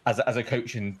 as a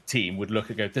coaching team would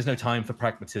look at go, there's no time for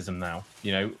pragmatism now.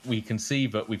 We can see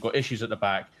that we've got issues at the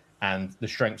back and the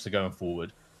strengths are going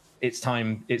forward. It's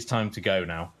time to go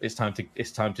now. It's time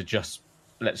to just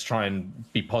let's try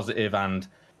and be positive and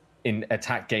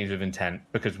attack games with intent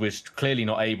because we're clearly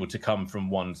not able to come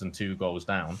from 1s and 2 goals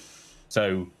down.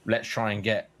 So let's try and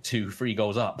get 2-3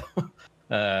 goals up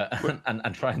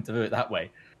and try and do it that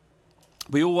way.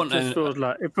 We all want. It feels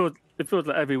like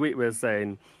every week we're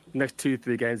saying the next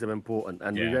 2-3 games are important,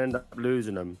 and we end up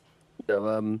losing them.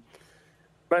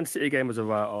 Man City game was a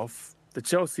write-off. The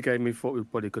Chelsea game we thought we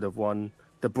probably could have won.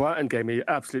 The Brighton game we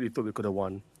absolutely thought we could have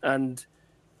won. And the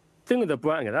thing with the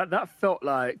Brighton game, that felt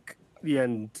like the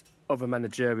end of a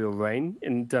managerial reign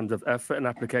in terms of effort and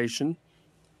application.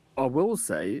 I will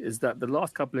say is that the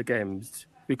last couple of games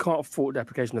we can't fault the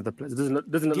application of the players. It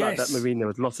doesn't look like that Mourinho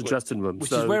has lost the dressing room.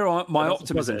 Which is where my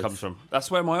optimism comes from. That's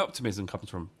where my optimism comes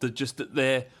from. That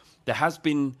there has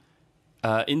been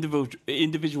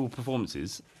individual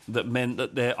performances that meant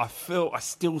that I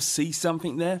still see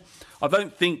something there. I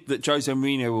don't think that Jose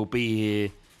Mourinho will be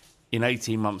here in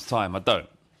 18 months' time. I don't.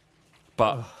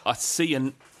 But I see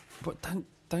but don't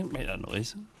make that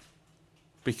noise.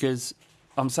 Because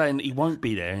I'm saying he won't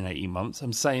be there in 18 months.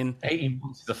 I'm saying 18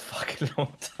 months is a fucking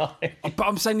long time. But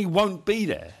I'm saying he won't be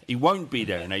there. He won't be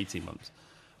there in 18 months.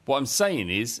 What I'm saying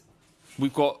is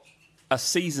we've got a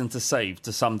season to save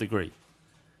to some degree.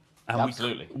 And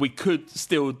absolutely. We could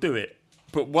still do it.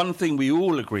 But one thing we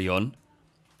all agree on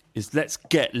is let's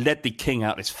get Ledley King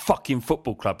out of this fucking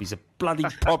football club. He's a bloody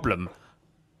problem.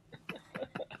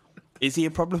 Is he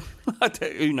a problem?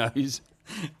 Who knows?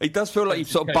 It does feel like he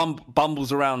sort of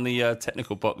bumbles around the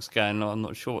technical box going, I'm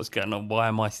not sure what's going on. Why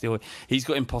am I still... He's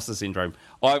got imposter syndrome.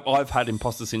 I've had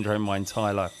imposter syndrome my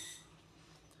entire life.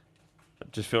 I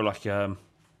just feel like,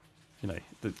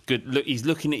 he's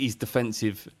looking at his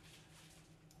defensive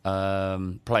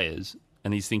players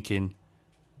and he's thinking,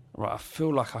 right, I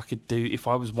feel like I could do... If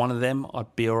I was one of them,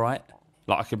 I'd be all right.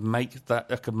 Like, I could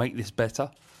make this better.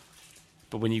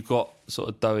 But when you've got sort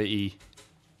of Doherty,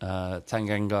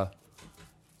 Tanganga...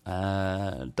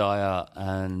 Dyer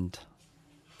and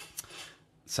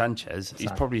Sanchez,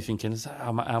 he's probably thinking,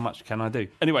 how much can I do?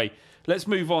 Anyway, let's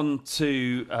move on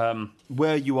to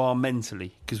where you are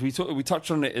mentally, because we touched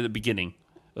on it at the beginning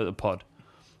of the pod,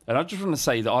 and I just want to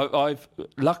say that I've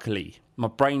luckily my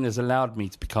brain has allowed me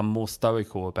to become more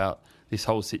stoical about this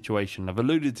whole situation. I've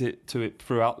alluded to it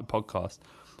throughout the podcast,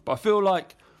 but I feel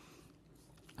like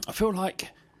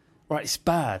right, it's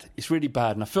bad. It's really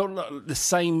bad. And I felt like the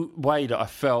same way that I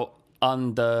felt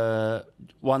under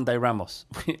One Day Ramos,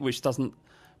 which doesn't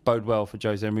bode well for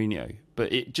Jose Mourinho.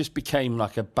 But it just became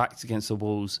like a backs against the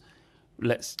walls.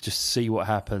 Let's just see what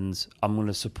happens. I'm going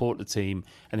to support the team.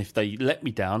 And if they let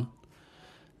me down,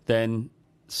 then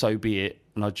so be it.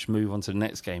 And I'll just move on to the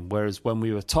next game. Whereas when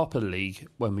we were top of the league,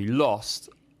 when we lost,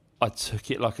 I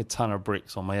took it like a ton of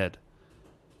bricks on my head.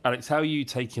 Alex, how are you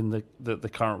taking the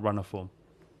current run of form?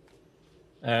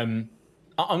 I'm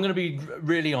going to be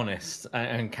really honest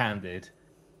and candid.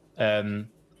 I'm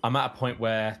at a point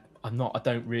where I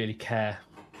don't really care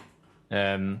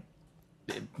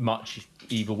much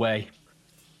either way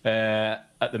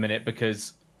at the minute,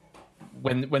 because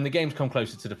when the games come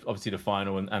closer to obviously the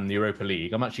final and the Europa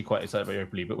League, I'm actually quite excited about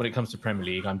Europa League. But when it comes to Premier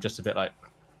League, I'm just a bit like,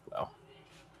 well,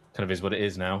 kind of is what it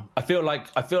is now. I feel like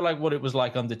what it was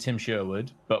like under Tim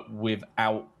Sherwood, but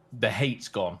without. The hate's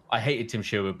gone. I hated Tim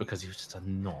Sherwood because he was just a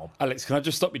knob. Alex, can I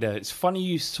just stop you there? It's funny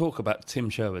you talk about Tim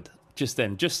Sherwood just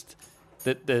then. Just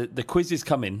the quiz is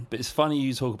coming, but it's funny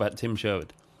you talk about Tim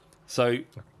Sherwood. So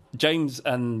James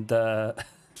and Connor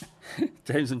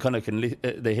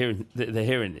they're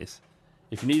hearing this.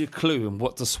 If you need a clue on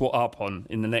what to swat up on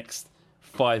in the next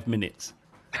 5 minutes,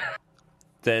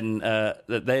 then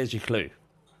there's your clue.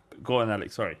 Go on,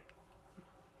 Alex. Sorry.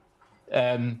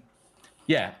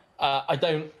 Yeah. I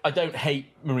don't hate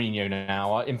Mourinho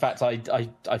now. In fact,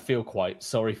 I feel quite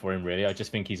sorry for him. Really, I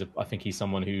just think he's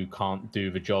someone who can't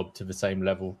do the job to the same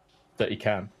level that he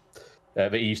can,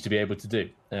 that he used to be able to do,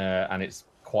 and it's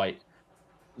quite.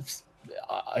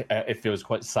 It feels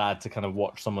quite sad to kind of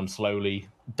watch someone slowly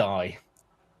die,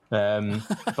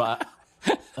 but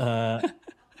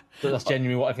that's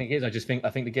genuinely what I think it is. I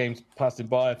think the game's passed him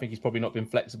by. I think he's probably not been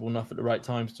flexible enough at the right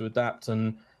times to adapt,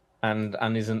 and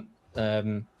isn't.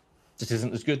 Just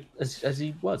isn't as good as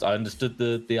he was. I understood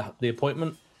the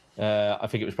appointment. I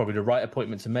think it was probably the right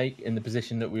appointment to make in the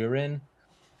position that we were in.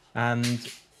 And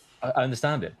I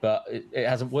understand it, but it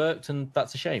hasn't worked, and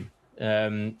that's a shame.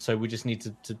 So we just need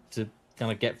to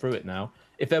kind of get through it now.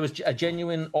 If there was a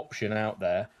genuine option out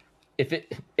there, if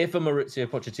a Maurizio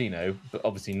Pochettino, but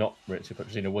obviously not Maurizio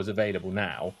Pochettino, was available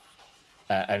now,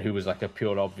 and who was like a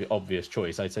pure obvious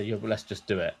choice, I'd say, let's just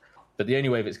do it. But the only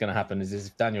way it's going to happen is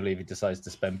if Daniel Levy decides to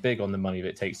spend big on the money that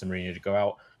it takes Mourinho to go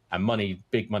out, and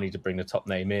big money to bring the top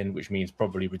name in, which means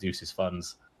probably reduces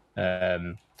funds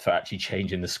for actually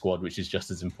changing the squad, which is just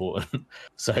as important.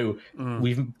 So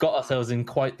we've got ourselves in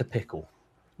quite the pickle.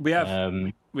 We have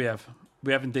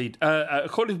indeed.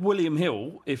 According to William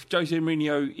Hill, if Jose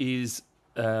Mourinho is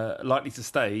likely to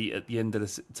stay at the end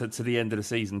of to the end of the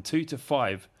season, 2 to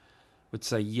 5 would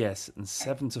say yes, and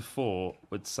 7 to 4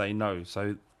 would say no.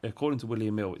 So according to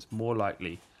William Hill, it's more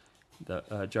likely that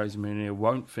Jose Mourinho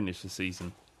won't finish the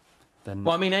season than.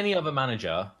 Well, I mean, any other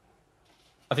manager.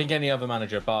 I think any other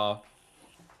manager, bar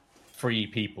 3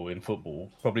 people in football,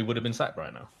 probably would have been sacked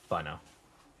by now.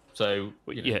 So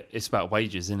yeah, it's about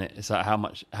wages, isn't it? It's like how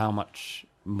much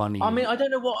money. I mean, I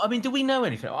don't know what. I mean, do we know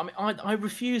anything? I mean, I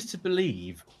refuse to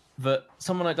believe that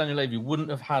someone like Daniel Levy wouldn't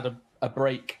have had a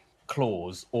break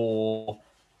clause or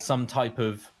some type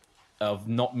of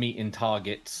not meeting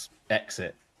targets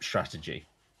exit strategy.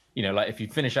 You know, like if you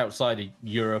finish outside of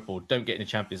Europe or don't get in the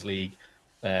Champions League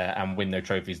and win no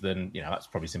trophies, then, you know, that's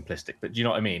probably simplistic. But do you know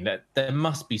what I mean? There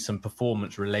must be some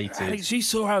performance related. Alex, you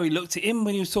saw how he looked at him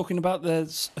when he was talking about the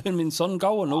Heung-min Son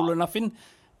goal and all or nothing,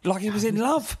 like he was in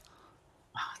love.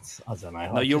 I don't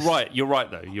know. No, you're right. You're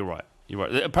right, though. You're right.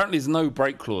 Apparently, there's no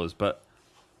break clause, but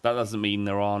that doesn't mean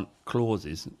there aren't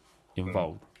clauses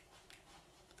involved.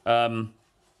 7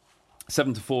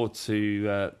 to 4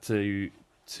 to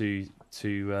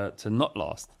not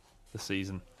last the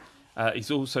season.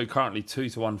 He's also currently 2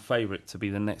 to 1 favourite to be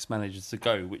the next manager to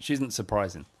go, which isn't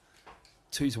surprising.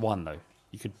 2 to 1 though,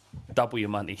 you could double your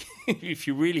money if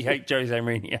you really hate Jose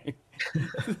Mourinho.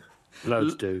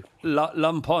 Loads do.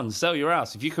 Lump on, sell your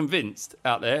house. If you're convinced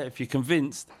out there,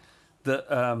 that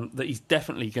that he's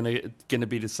definitely going to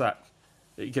be the sack,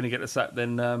 that you're going to get the sack,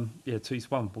 then 2 to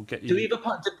 1 will get you.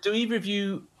 Do either of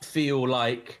you feel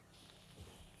like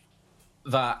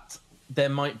that there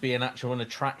might be an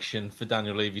attraction for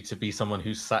Daniel Levy to be someone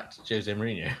who's sacked Jose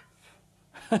Mourinho?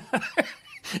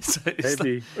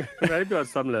 Maybe on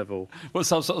some level. What,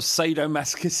 some sort of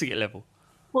sadomasochistic level?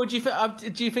 Well, do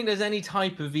you think there's any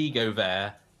type of ego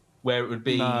there where it would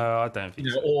be? No, I don't think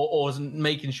so. Or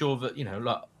making sure that, you know,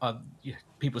 like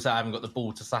people say I haven't got the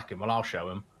ball to sack him. Well, I'll show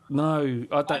him. No,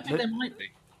 I don't. I think there might be.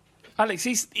 Alex,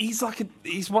 he's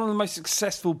one of the most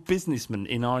successful businessmen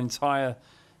in our entire.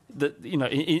 That, you know,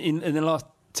 in the last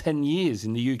 10 years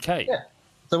in the UK. Yeah.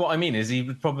 So what I mean is he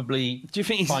would probably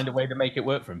find a way to make it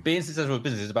work for him. Being successful in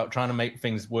business is about trying to make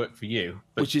things work for you.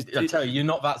 But I tell you, you're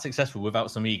not that successful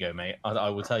without some ego, mate. I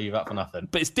will tell you that for nothing.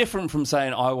 But it's different from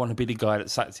saying I want to be the guy that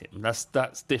sacked him.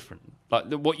 That's different.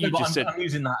 Like what you just said. I'm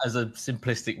using that as a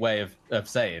simplistic way of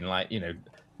saying, like, you know,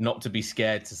 not to be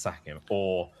scared to sack him.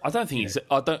 Or I don't think he's.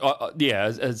 I don't.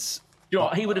 As you know,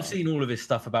 he would have seen all of this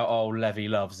stuff about, Levy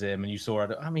loves him, and you saw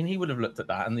it. I mean, he would have looked at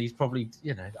that, and he's probably,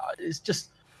 you know, it's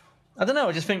just, I don't know.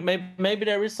 I just think maybe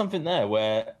there is something there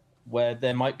where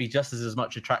there might be just as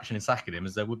much attraction in sacking him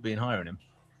as there would be in hiring him.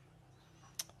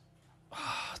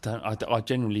 I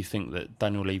genuinely think that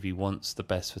Daniel Levy wants the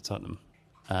best for Tottenham,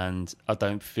 and I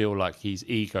don't feel like his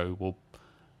ego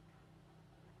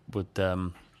would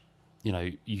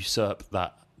usurp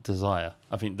that desire.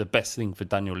 I think the best thing for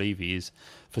Daniel Levy is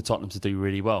for Tottenham to do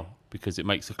really well, because it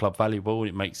makes the club valuable.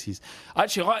 It makes his...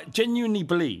 Actually, I genuinely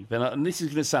believe, and this is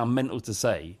going to sound mental to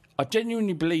say, I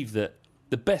genuinely believe that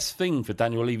the best thing for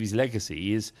Daniel Levy's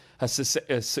legacy is a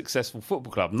successful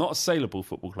football club, not a saleable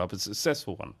football club, a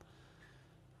successful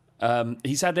one.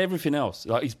 He's had everything else.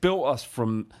 Like, he's built us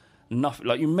from nothing.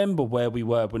 Like, you remember where we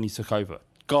were when he took over?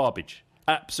 Garbage.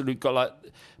 Absolute, like,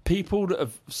 people that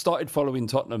have started following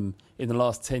Tottenham in the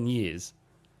last 10 years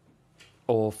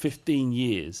or 15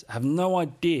 years have no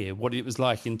idea what it was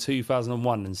like in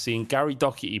 2001 and seeing Gary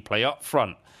Doherty play up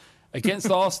front against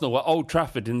Arsenal at Old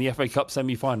Trafford in the FA Cup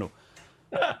semi-final.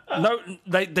 No,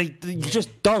 they just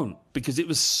don't, because it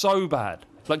was so bad.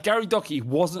 Like, Gary Doherty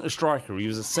wasn't a striker, he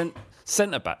was a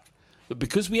centre-back. But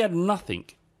because we had nothing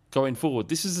going forward,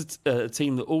 this is a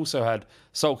team that also had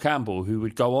Sol Campbell, who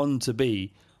would go on to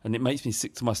be, and it makes me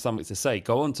sick to my stomach to say,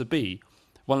 go on to be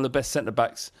one of the best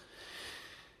centre-backs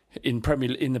in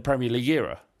the Premier League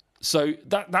era. So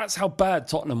that's how bad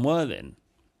Tottenham were then.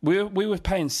 We were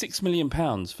paying £6 million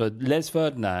for Les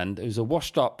Ferdinand, who's a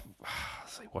washed-up... I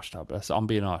say washed-up, I'm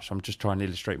being harsh. I'm just trying to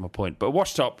illustrate my point. But a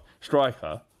washed-up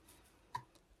striker.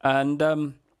 And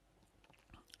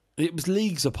It was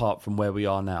leagues apart from where we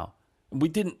are now. We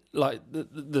didn't like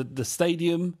the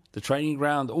stadium, the training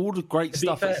ground, all the great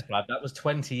stuff. That was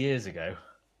 20 years ago.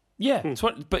 Yeah,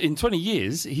 but in 20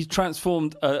 years, he's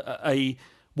transformed a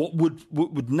what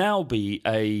would now be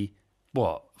a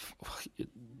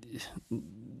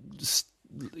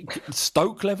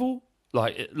Stoke level,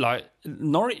 like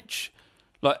Norwich,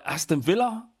 like Aston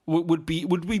Villa. Would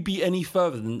we be any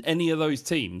further than any of those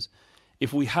teams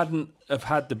if we hadn't have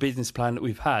had the business plan that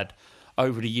we've had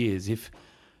over the years? If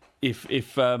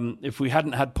we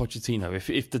hadn't had Pochettino,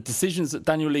 if the decisions that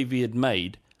Daniel Levy had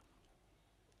made,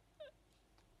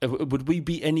 would we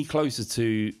be any closer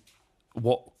to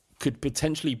what could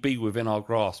potentially be within our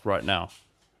grasp right now?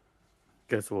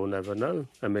 Guess we'll never know.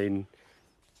 I mean,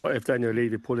 what if Daniel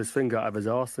Levy pulled his finger out of his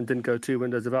arse and didn't go 2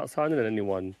 windows without signing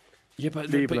anyone? Yeah, but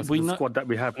we know the squad that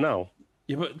we have now.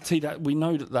 Yeah, but see that we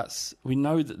know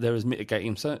that there is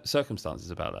mitigating circumstances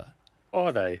about that.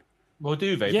 Are they? Well,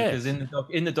 do they? Yes. Because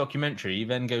in the documentary, he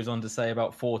then goes on to say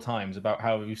about 4 times about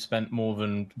how we've spent more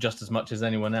than just as much as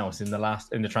anyone else in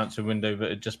the transfer window that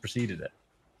had just preceded it.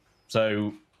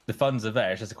 So the funds are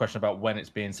there. It's just a question about when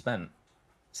it's being spent.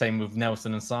 Same with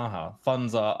Nelson and Saha.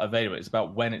 Funds are available. It's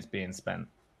about when it's being spent.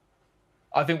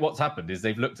 I think what's happened is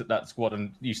they've looked at that squad,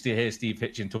 and you still hear Steve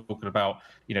Hitchin talking about,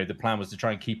 the plan was to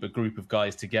try and keep a group of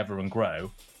guys together and grow,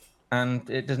 and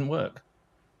it didn't work.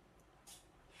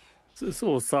 It's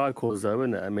all cycles, though,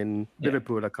 isn't it? I mean,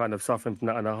 Liverpool are kind of suffering from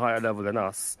that on a higher level than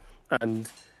us, and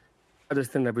I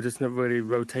just think that we're just not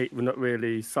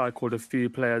really cycled a few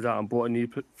players out and brought a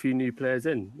few new players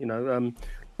in.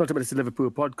 Not about this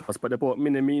Liverpool podcast, but they bought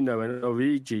Minamino and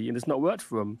Origi, and it's not worked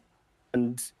for them.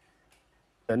 And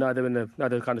now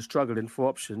they're kind of struggling for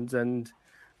options, and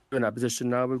we're in that position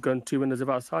now. We've gone 2 windows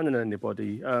without signing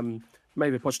anybody.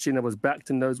 Maybe if Pochettino was backed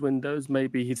in those windows,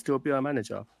 maybe he'd still be our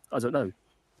manager. I don't know.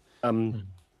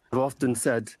 I've often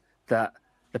said that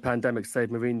the pandemic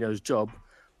saved Mourinho's job.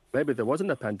 Maybe if there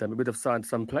wasn't a pandemic, we'd have signed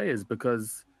some players,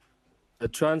 because the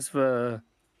transfer,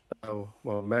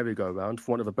 merry-go-round,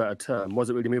 for want of a better term,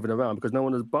 wasn't really moving around because no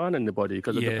one was buying anybody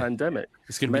because of the pandemic.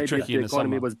 It's going to be tricky in the summer.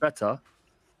 Maybe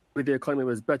if the economy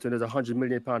was better and there's £100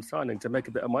 million signing to make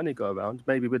a bit of money go around,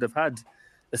 maybe we'd have had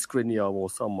a Skriniar or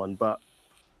someone. But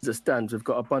as it stands, we've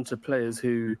got a bunch of players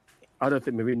who I don't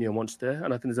think Mourinho wants there,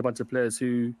 and I think there's a bunch of players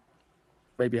who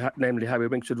namely Harry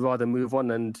Winks, should rather move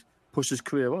on and push his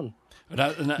career on. I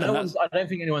don't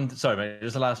think anyone. Sorry, mate.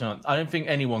 Just the last one. I don't think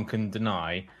anyone can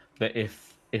deny that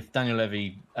if Daniel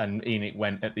Levy and ENIC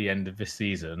went at the end of this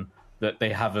season, that they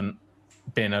haven't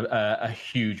been a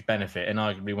huge benefit, and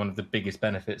arguably one of the biggest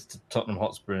benefits to Tottenham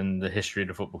Hotspur in the history of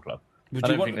the football club. I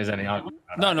don't think there's any argument.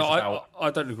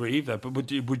 I don't agree either. But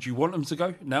would you want them to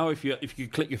go now? If you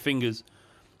click your fingers.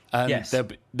 And yes.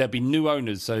 there'd be new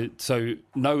owners, so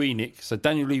no ENIC, so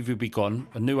Daniel Levy would be gone,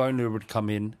 a new owner would come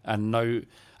in, and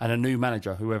a new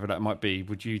manager, whoever that might be.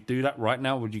 Would you do that right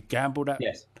now? Would you gamble that?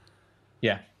 Yes.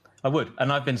 Yeah, I would.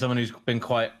 And I've been someone who's been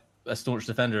quite a staunch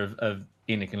defender of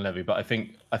ENIC and Levy, but I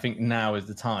think now is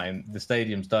the time. The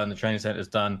stadium's done, the training centre's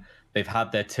done. They've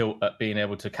had their tilt at being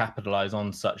able to capitalise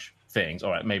on such things.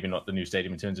 All right, maybe not the new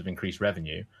stadium in terms of increased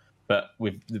revenue, but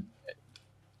with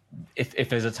if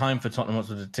there's a time for Tottenham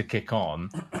Hotspur to kick on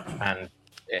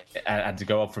and to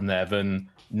go up from there, then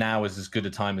now is as good a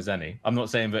time as any. I'm not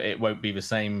saying that it won't be the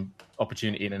same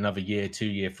opportunity in another year, 2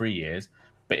 year, 3 years,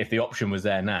 but if the option was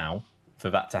there now for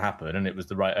that to happen and it was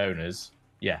the right owners,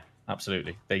 yeah,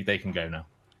 absolutely, they can go now.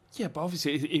 Yeah, but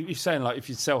obviously, if you're saying if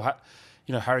you sell,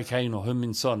 Harry Kane or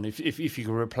Heung-min Son, if you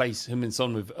can replace Heung-min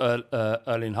Son with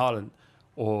Erling Haaland,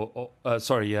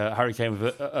 Harry Kane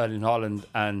with Erling Haaland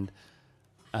and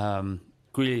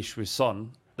Grealish with Son,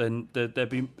 then there'd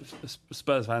be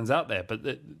Spurs fans out there, but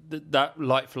that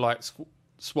like-for-like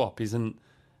swap isn't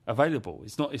available.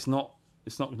 It's not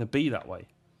going to be that way.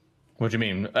 What do you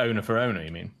mean, owner for owner?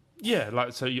 You mean? Yeah,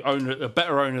 so you own a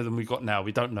better owner than we've got now.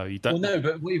 We don't know. But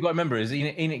what you've got to remember is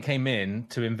ENIC came in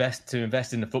to invest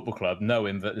in the football club,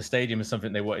 knowing that the stadium is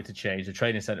something they wanted to change, the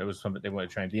training centre was something they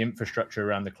wanted to change, the infrastructure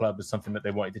around the club was something that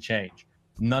they wanted to change.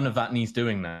 None of that needs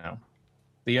doing now.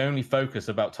 The only focus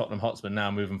about Tottenham Hotspur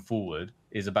now moving forward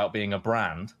is about being a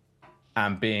brand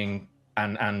and being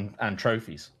and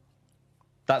trophies.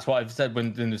 That's what I've said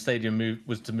when the stadium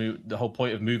was to move. The whole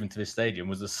point of moving to this stadium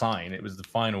was a sign. It was the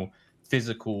final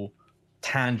physical,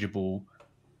 tangible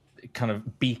kind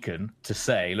of beacon to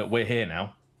say, look, we're here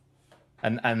now.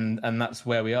 And that's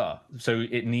where we are. So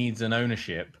it needs an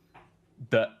ownership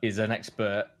that is an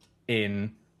expert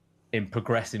in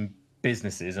progressing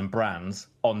businesses and brands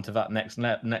onto that next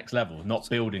level, not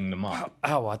building them up.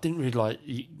 I didn't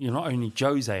really you're not only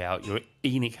Jose out, you're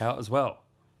ENIC out as well.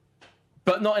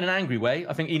 But not in an angry way.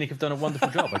 I think ENIC have done a wonderful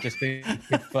job. I just think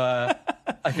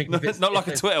not like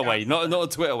a Twitter way, not a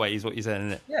Twitter way is what you're saying,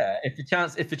 isn't it? Yeah,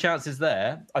 if the chance is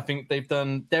there, I think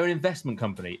they're an investment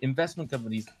company. Investment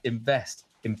companies invest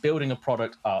in building a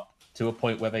product up to a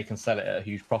point where they can sell it at a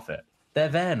huge profit. They're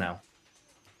there now.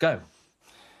 Go.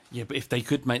 Yeah, but if they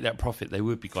could make that profit, they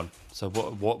would be gone. So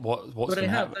what's going to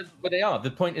happen? But they are. The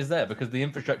point is there because the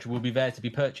infrastructure will be there to be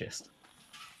purchased.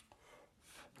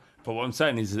 But what I'm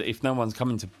saying is that if no one's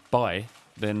coming to buy,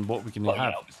 then what we can have?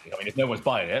 Yeah, obviously. I mean, if no one's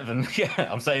buying it, then yeah,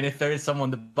 I'm saying if there is someone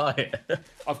to buy it.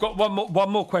 I've got one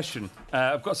more question.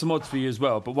 I've got some odds for you as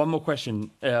well, but one more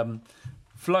question.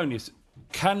 Felonius,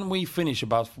 can we finish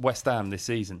above West Ham this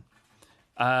season?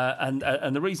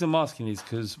 And the reason I'm asking is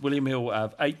because William Hill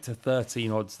have 8 to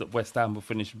 13 odds that West Ham will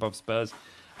finish above Spurs,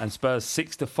 and Spurs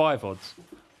 6 to 5 odds.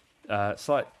 It's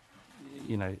like,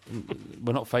 you know,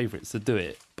 we're not favourites to do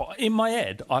it, but in my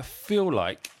head, I feel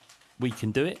like we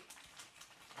can do it.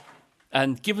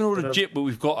 And given all the jip that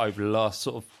we've got over the last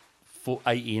sort of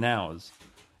 18 hours,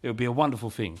 it would be a wonderful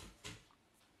thing.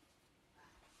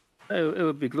 It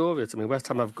would be glorious. I mean, West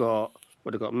Ham have got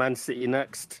Man City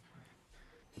next.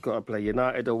 They've got to play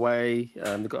United away.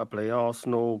 They've got to play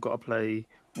Arsenal. Got to play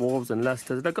Wolves and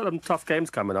Leicester. They've got some tough games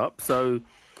coming up. So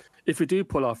if we do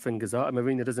pull our fingers out and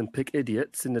Mourinho doesn't pick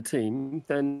idiots in the team,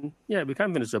 then yeah, we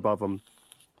can finish above them.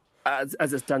 As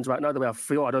it stands right now, the way I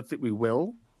feel, I don't think we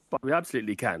will, but we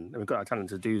absolutely can. And we've got our talent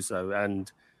to do so.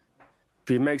 And if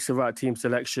he makes the right team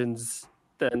selections,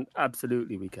 then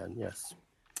absolutely we can, yes.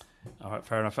 All right,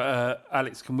 fair enough.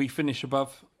 Alex, can we finish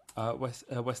above West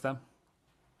Ham?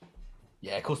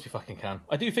 Yeah, of course we fucking can.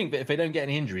 I do think that if they don't get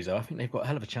any injuries, though, I think they've got a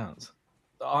hell of a chance.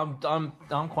 I'm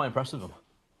quite impressed with them.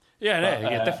 Yeah,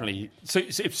 definitely. So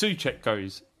if Souček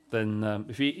goes, then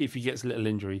if he gets a little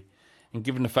injury, and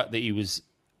given the fact that he was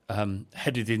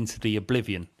headed into the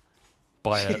oblivion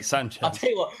by Sanchez, I'll tell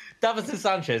you what, Davinson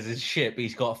Sanchez is shit, but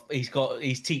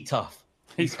he's teeth tough.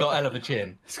 He's got a hell of a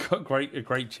chin. He's got a great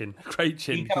chin. He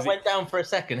kind of went down for a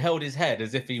second, held his head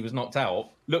as if he was knocked out,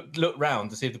 looked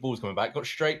round to see if the ball's coming back, got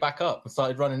straight back up and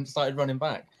started running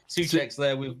back. Souček's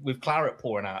there with claret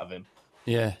pouring out of him.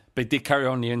 Yeah, but he did carry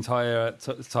on the entire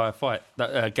fight,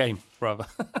 that game, rather.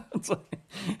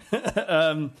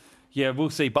 Yeah, we'll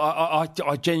see. But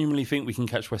I genuinely think we can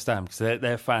catch West Ham because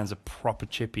their fans are proper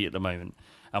chippy at the moment.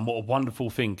 And what a wonderful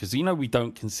thing, because, you know, we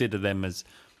don't consider them as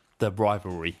the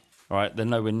rivalry, right? They're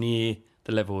nowhere near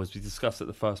the level, as we discussed at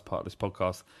the first part of this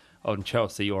podcast, on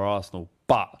Chelsea or Arsenal.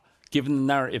 But given the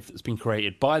narrative that's been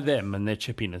created by them and their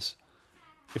chippiness,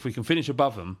 if we can finish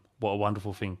above them, what a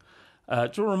wonderful thing. Just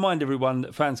want to remind everyone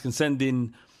that fans can send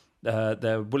in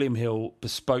their William Hill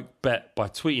bespoke bet by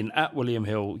tweeting at William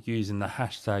Hill using the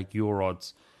hashtag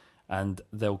YourOdds, and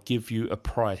they'll give you a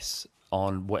price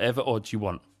on whatever odds you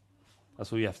want.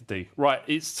 That's all you have to do. Right,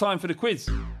 it's time for the quiz.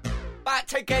 Back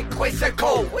to get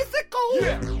quizzical.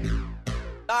 Yeah.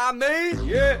 I mean,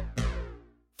 yeah.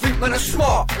 Think man are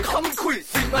smart, come and quiz.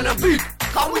 Think man are big,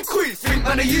 come and quiz. Think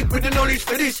man are yid with the knowledge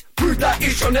for this. Prove that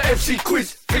ish on the FC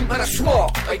quiz. Think man are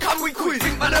smart, hey, come we quiz.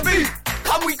 Think man are big,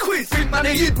 come we quiz. Think man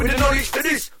are yid with the knowledge for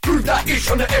this. Prove that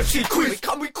ish on the FC quiz. Hey,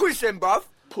 come we quiz then, bruv.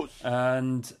 Puss.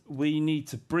 And we need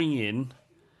to bring in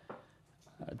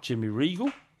Jimmy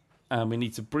Regal, and we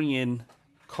need to bring in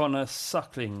Connor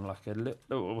suckling like a little.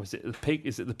 Oh, was it the pig?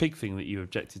 Is it the pig thing that you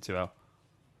objected to, Al?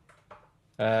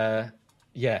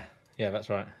 Yeah, that's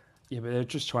right. Yeah, but they're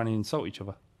just trying to insult each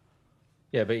other.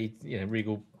 Yeah, but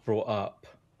Regal brought up,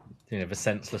 the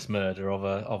senseless murder of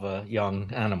a young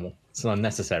animal. It's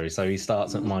unnecessary, so he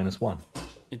starts at -1.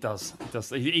 It does.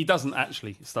 He doesn't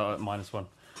actually start at -1.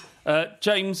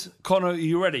 James, Connor, are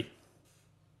you ready?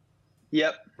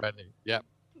 Yep. Ready. Yep.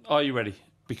 Are you ready?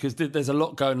 Because there's a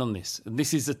lot going on this. And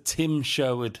this is a Tim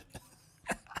Sherwood.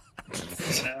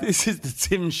 This is the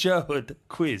Tim Sherwood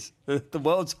quiz. The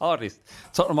world's hardest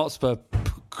Tottenham Hotspur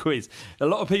quiz. A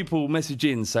lot of people message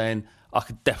in saying, I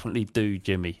could definitely do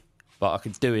Jimmy. But I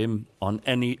could do him on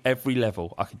every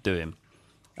level. I could do him.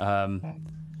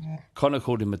 Connor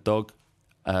called him a dog.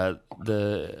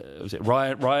 Was it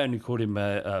Ryan who called him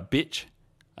a bitch?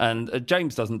 And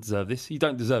James doesn't deserve this. You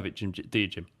don't deserve it, Jim. Do you,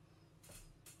 Jim?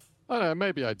 I don't know,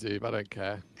 maybe I do, but I don't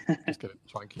care. Just going to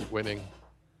try and keep winning.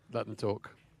 Let them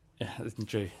talk. Yeah, that's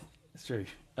true. It's true.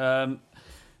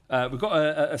 We've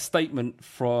got a statement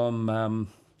from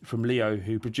Leo,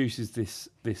 who produces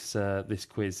this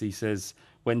quiz. He says,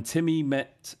 when Timmy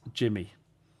met Jimmy.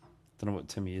 Don't know what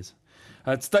Timmy is.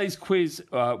 Today's quiz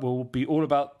will be all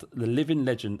about the living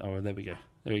legend. Oh, there we go.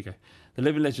 There you go. The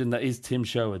living legend that is Tim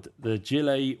Sherwood, the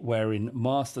gilet-wearing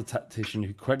master tactician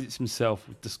who credits himself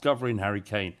with discovering Harry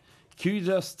Kane.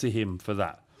 Kudos to him for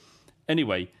that.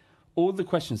 Anyway, all the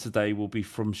questions today will be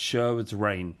from Sherwood's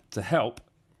reign. To help,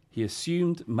 he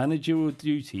assumed managerial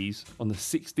duties on the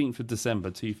 16th of December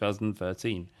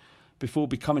 2013 before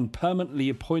becoming permanently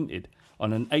appointed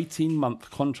on an 18-month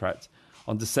contract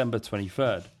on December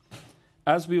 23rd.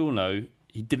 As we all know,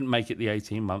 he didn't make it the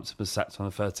 18 months and was sacked on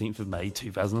the 13th of May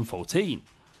 2014.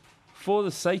 For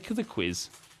the sake of the quiz,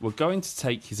 we're going to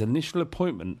take his initial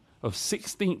appointment of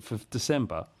 16th of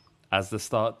December as the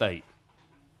start date.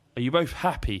 Are you both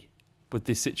happy with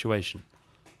this situation?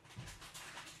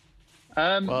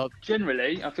 Well,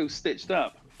 generally, I feel stitched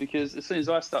up because as soon as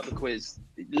I start the quiz,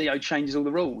 Leo changes all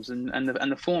the rules and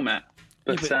the format.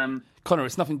 But Connor,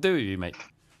 it's nothing to do with you, mate.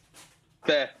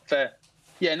 Fair.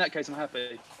 Yeah, in that case, I'm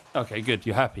happy. Okay, good.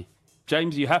 You're happy.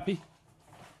 James, are you happy?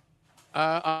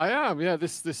 I am. Yeah,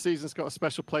 this season's got a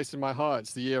special place in my heart.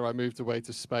 It's the year I moved away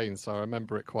to Spain, so I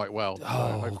remember it quite well.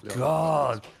 Oh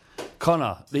God,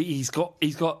 Connor, he's got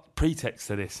pretext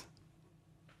to this.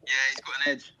 Yeah,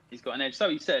 he's got an edge. So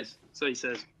he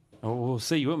says. Oh, we'll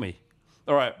see, won't we?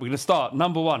 All right, we're going to start.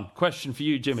 Number one question for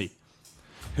you, Jimmy.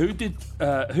 Who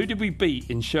did we beat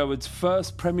in Sherwood's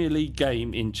first Premier League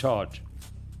game in charge?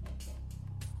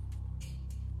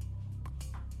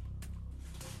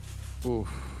 Oof.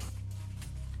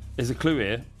 There's a clue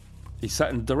here. He sat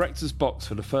in the director's box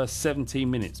for the first 17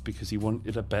 minutes because he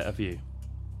wanted a better view.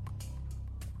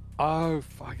 Oh,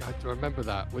 fuck, I remember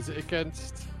that. Was it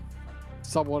against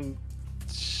someone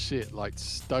like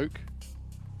Stoke?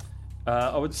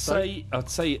 I'd say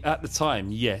at the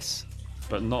time, yes,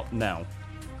 but not now.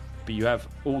 But you have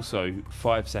also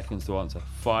 5 seconds to answer.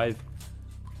 5,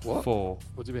 what? 4.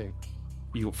 What do you mean?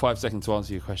 You got 5 seconds to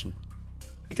answer your question.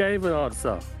 He gave an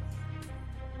answer.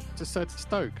 Just said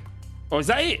Stoke. Oh, is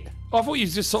that it? I thought you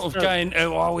were just sort of going,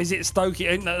 oh, is it Stoke?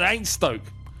 It ain't Stoke.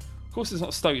 Of course it's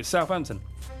not Stoke, it's Southampton.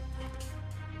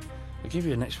 I'll give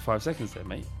you an extra 5 seconds there,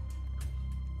 mate.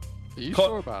 Are you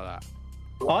sure about that?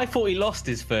 I thought he lost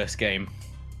his first game.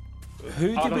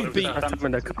 Who did we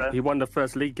beat? He won the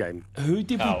first league game. Who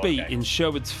did we beat in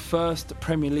Sherwood's first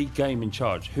Premier League game in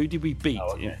charge? Who did we beat?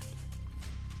 Oh, okay.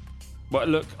 Well,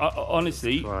 look,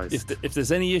 honestly, if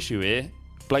there's any issue here,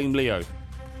 blame Leo.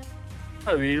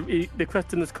 Oh, the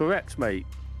question is correct, mate.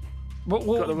 Got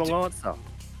the wrong answer.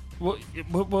 Well,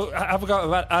 have a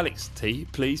go at Alex T,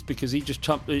 please, because he just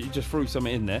threw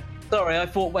something in there. Sorry, I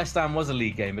thought West Ham was a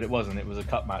league game, but it wasn't. It was a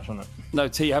cup match, wasn't it? No,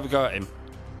 T, have a go at him.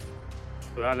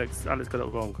 Well, Alex got it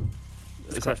wrong.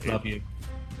 Love you.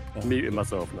 I'm muting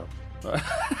myself now.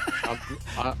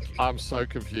 I'm so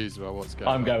confused about what's going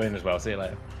on. I'm going as well. See you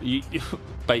later.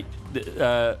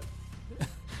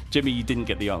 Jimmy, you didn't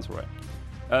get the answer right.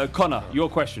 Connor, your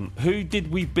question. Who did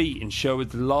we beat in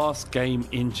Sherwood's last game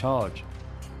in charge?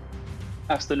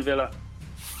 Aston Villa.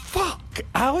 Fuck!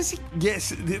 How is he? Yes,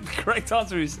 the correct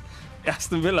answer is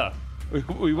Aston Villa.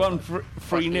 We won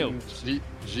 3-0.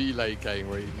 Gilet game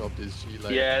where he lobbed his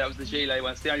gilet. Yeah, that was the gilet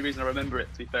one. It's the only reason I remember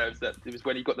it, to be fair, is that it was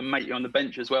when he got the matey on the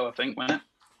bench as well, I think, wasn't it?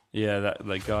 Yeah,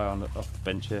 that guy off the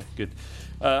bench here. Good.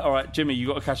 All right, Jimmy, you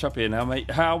got to catch up here now, mate.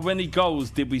 How many goals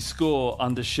did we score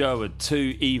under Sherwood?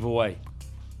 2 either way.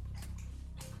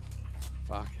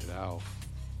 Fucking hell.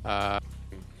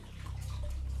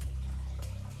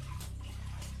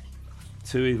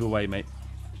 2 either way, mate.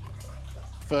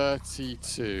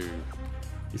 32.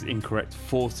 Is incorrect.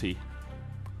 40.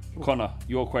 Connor,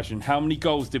 your question. How many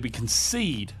goals did we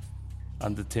concede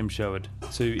under Tim Sherwood?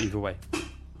 2 either way.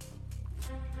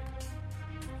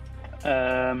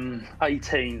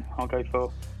 18, I'll go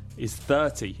for. Is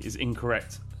 30 is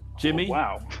incorrect. Jimmy? Oh,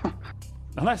 wow.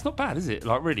 And that's not bad, is it?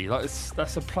 Like, really?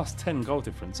 That's a plus 10 goal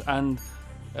difference and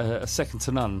a second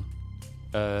to none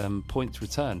points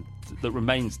return that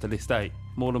remains to this day.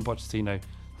 More than Pochettino,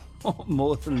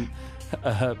 more than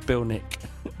Bill Nick,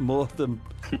 more than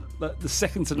the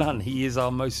second to none. He is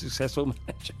our most successful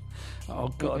manager. Oh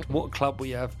God, what club we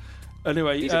have!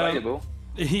 Anyway, he's available.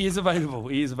 He is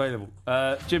available.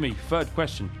 Jimmy, third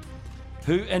question: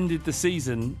 who ended the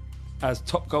season as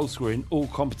top goal scorer in all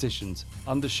competitions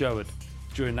under Sherwood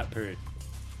during that period?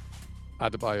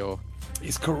 Adebayor.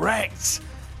 It's correct.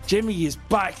 Jimmy is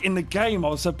back in the game. I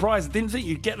was surprised. I didn't think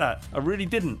you'd get that. I really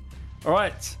didn't. All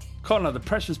right, Connor, the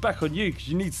pressure's back on you because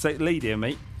you need to take the lead here,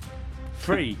 mate.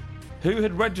 3. Who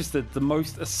had registered the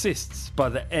most assists by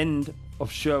the end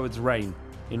of Sherwood's reign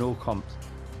in all comps?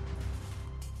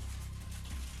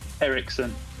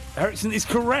 Ericsson is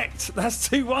correct. That's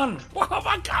 2-1. Oh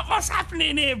my God, what's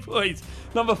happening here, boys?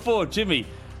 Number 4, Jimmy.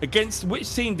 Against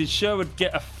which team did Sherwood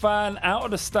get a fan out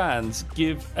of the stands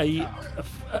give a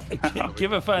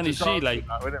fan his gilet?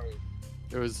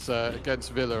 It was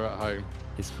against Villa at home.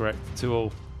 It's correct.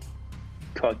 2-2.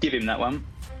 Can't give him that one.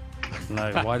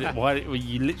 No, why did well,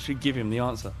 you literally give him the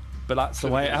answer? But that's the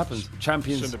way it happens.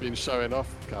 Champions shouldn't have been showing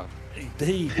off. Carl.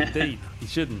 Indeed, he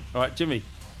shouldn't. All right, Jimmy.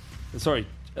 Sorry,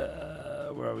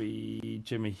 where are we?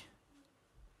 Jimmy.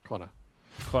 Connor.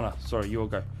 Sorry, you'll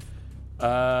go.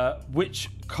 Which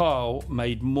Carl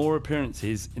made more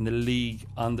appearances in the league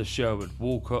under Sherwood,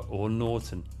 Walker or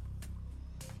Norton?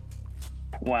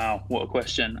 Wow, what a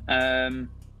question. And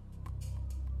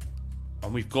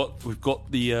we've got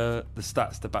the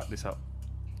stats to back this up.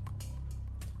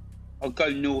 I'll go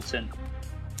Norton.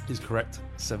 Is correct.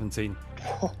 17.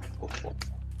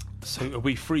 So are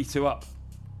we 3-2 up?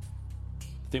 I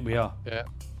think we are. Yeah,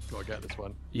 got to get this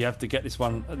one. You have to get this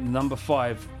one. Number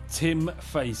 5, Tim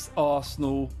faced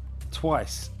Arsenal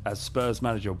twice as Spurs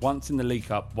manager, once in the League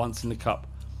Cup, once in the Cup.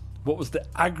 What was the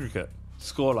aggregate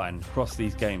scoreline across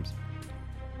these games?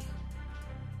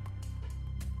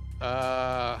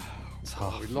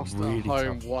 We lost really at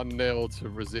home tough. 1-0 to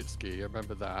Rosicki. I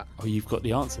remember that. Oh, you've got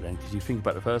the answer then, because you think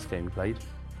about the first game you played.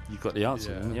 You've got the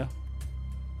answer, haven't you?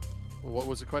 What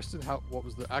was the question? What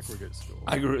was the aggregate score?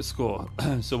 Aggregate score.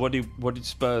 So what did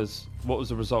Spurs? What was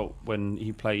the result when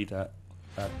he played at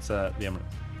the Emirates?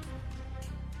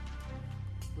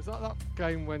 Was that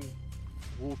game when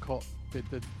Walcott did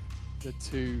the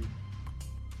two?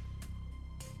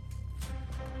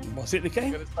 Was it the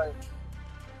game?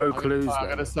 No clues. I'm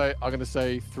gonna say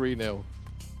 3-0.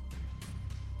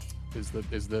 Is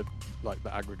the like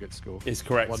the aggregate score? Is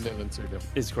correct. 1-0 and 2-0.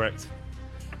 Is correct.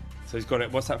 So he's got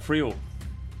it. What's that? 3-3?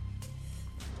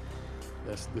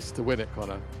 This is to win it,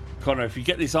 Connor. Connor, if you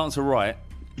get this answer right,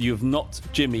 you have knocked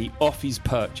Jimmy off his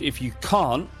perch. If you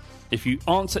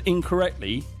answer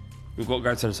incorrectly, we've got to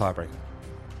go to the tiebreaker.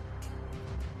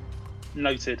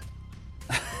 Noted.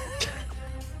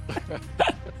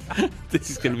 This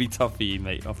is going to be tough for you,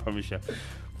 mate. I promise you.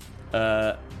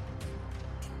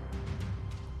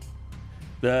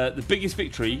 The biggest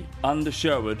victory under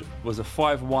Sherwood was a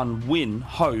 5-1 win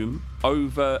home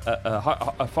over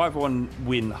a 5-1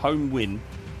 win home win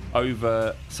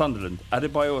over Sunderland.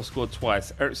 Adebayor scored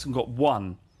twice. Ericsson got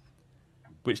one,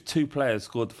 which 2 players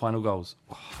scored the final goals.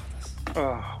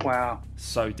 Oh, wow.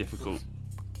 So difficult.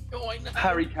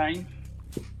 Harry Kane.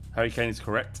 Harry Kane is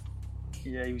correct.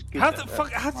 Yeah, he was good.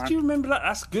 How did you remember that?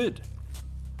 That's good.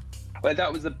 Well,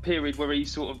 that was the period where he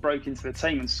sort of broke into the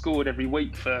team and scored every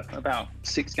week for about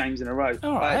 6 games in a row.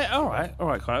 All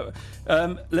right, Connor.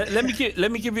 Let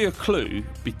me give you a clue,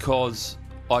 because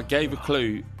I gave a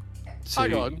clue.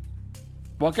 Hang on.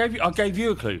 Well, I gave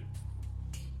you a clue.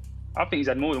 I think he's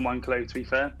had more than one clue, to be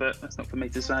fair, but that's not for me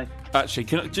to say. Actually,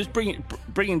 can I just bring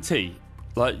in T?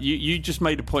 Like you just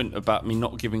made a point about me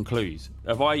not giving clues.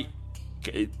 Have I?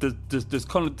 Does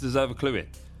Connor deserve a clue here?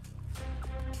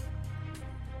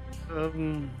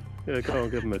 Yeah, go on,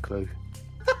 give him a clue.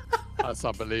 That's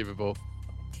unbelievable.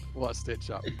 What a stitch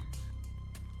up.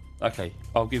 Okay,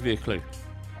 I'll give you a clue.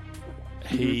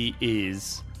 He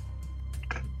is.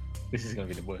 This is going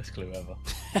to be the worst clue ever.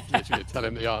 Literally, tell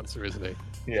him the answer, isn't he?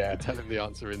 Yeah. Tell him the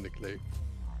answer in the clue.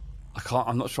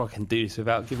 I'm not sure I can do this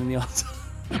without giving the answer.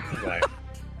 Right.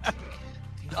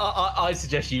 I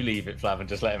suggest you leave it, Flav, and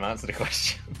just let him answer the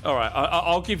question. All right,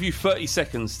 I'll give you 30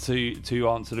 seconds to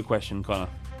answer the question, Connor.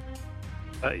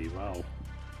 30, wow.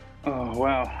 Oh,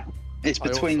 wow. It's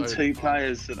between 2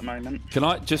 players at the moment. Can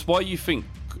I just, while you think,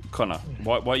 Connor,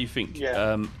 while you think,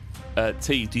 Yeah.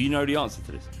 T, do you know the answer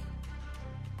to this?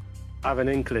 I have an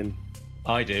inkling.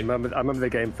 I do. I remember the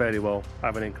game fairly well. I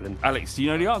have an inkling. Alex, do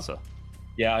you know the answer?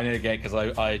 Yeah, I know the game because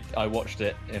I watched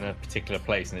it in a particular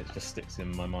place and it just sticks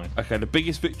in my mind. Okay, the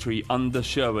biggest victory under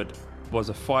Sherwood was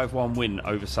a 5-1 win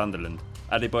over Sunderland.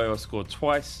 Adebayor scored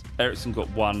twice. Ericsson got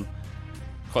one.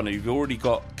 Connor, you've already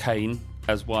got Kane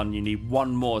as one. You need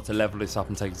one more to level this up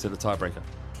and take it to the tiebreaker.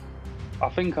 I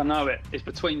think I know it. It's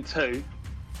between 2.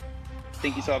 I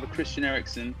think it's either Christian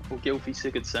Eriksen or Gylfi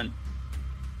Sigurdsson.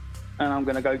 And I'm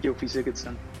going to go Gylfi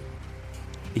Sigurdsson.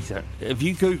 Have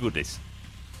you Googled this?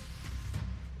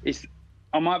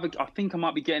 I think I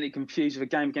might be getting it confused with a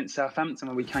game against Southampton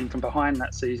where we came from behind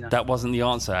that season. That wasn't the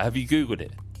answer. Have you Googled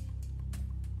it?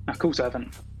 Of course I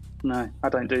haven't. No, I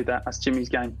don't do that. That's Jimmy's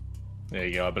game. There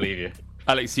you go, I believe you.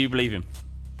 Alex, do you believe him?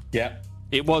 Yeah.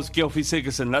 It was Gylfi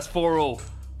Sigurdsson. That's 4-4.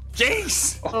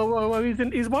 Jeez!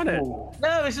 Oh, he's won it.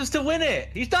 No, it's just to win it.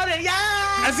 He's done it. Yeah!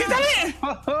 Has he done it?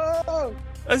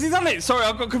 Has he done it? Sorry,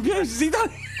 I got confused. Has he done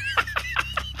it?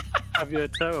 Have you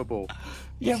terrible?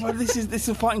 Yeah, well, this is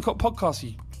a Fighting Cock podcast,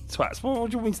 you twats. What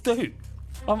do you want me to do?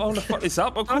 I'm going to fuck this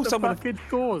up. Of course I'm going to.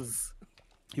 Scores.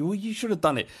 Well, you should have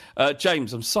done it.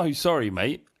 James, I'm so sorry,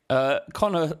 mate.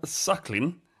 Connor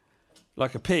suckling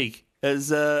like a pig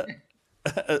has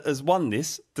has won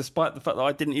this, despite the fact that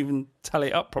I didn't even tally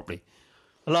it up properly.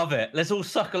 I love it. Let's all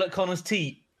suckle at Connor's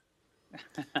teat.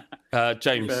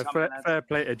 James. Fair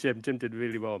play to Jim. Jim did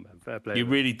really well, man. Fair play. You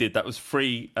really did. That was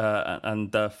 3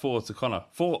 and 4 to Connor.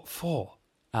 Four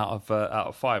out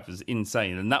of 5 was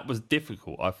insane, and that was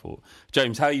difficult, I thought.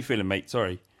 James, how are you feeling, mate?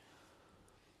 Sorry.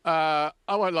 I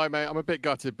won't lie, mate. I'm a bit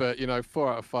gutted, but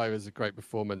 4 out of 5 is a great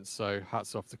performance. So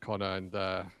hats off to Connor, and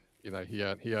he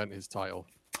earned his title.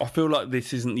 I feel like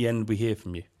this isn't the end we hear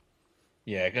from you.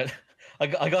 Yeah, good.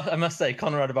 I must say,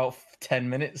 Connor had about 10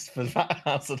 minutes for that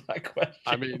answer that question.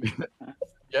 I mean,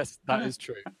 yes, that is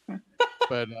true.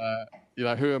 But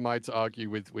who am I to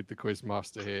argue with the quiz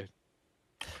master here?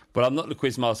 Well, I'm not the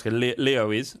quiz master.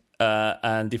 Leo is,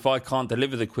 and if I can't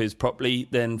deliver the quiz properly,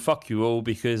 then fuck you all,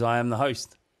 because I am the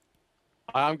host.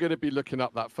 I'm going to be looking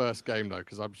up that first game though,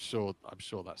 because I'm sure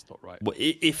that's not right. Well,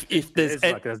 if there's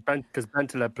because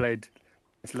Bentaleb played,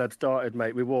 Bentaleb started,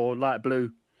 mate. We wore light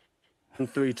blue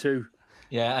and 3-2.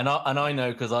 Yeah, and I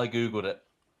know because I googled it.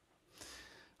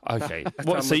 Okay,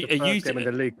 what? So are you in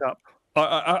the League Cup?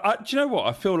 Do you know what?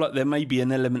 I feel like there may be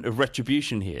an element of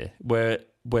retribution here, where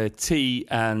T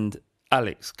and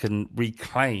Alex can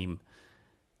reclaim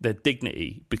their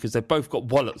dignity because they've both got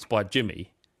wallops by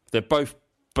Jimmy. They're both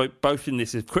in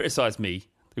this have criticised me.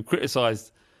 They've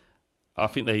criticised. I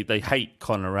think they hate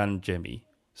Connor and Jimmy.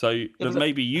 So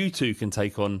maybe you two can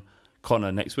take on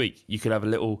Connor next week. You could have a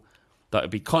little. That would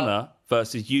be Connor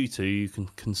versus you two. You can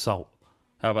consult.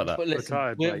 How about that? But listen,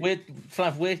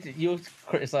 Flav, you're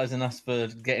criticising us for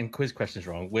getting quiz questions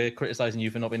wrong. We're criticising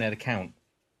you for not being able to count.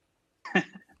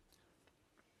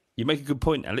 You make a good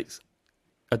point, Alex.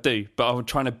 I do, but I'm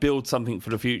trying to build something for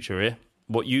the future here.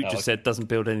 What you just said doesn't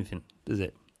build anything, does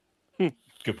it?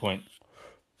 Good point.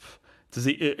 Does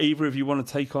either of you want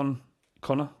to take on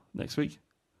Connor next week?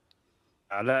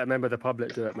 I'll let a member of the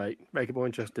public do it, mate. Make it more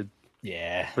interesting.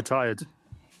 Yeah. We're tired.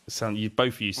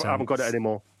 Both of you sound... I haven't got it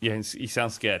anymore. Yeah, you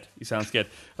sound scared.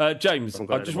 James,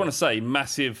 I just want to say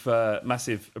massive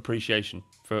appreciation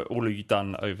for all of you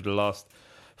done over the last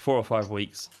 4 or 5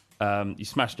 weeks. You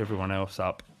smashed everyone else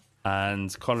up,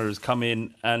 and Connor has come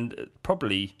in and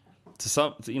probably,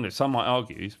 some might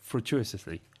argue,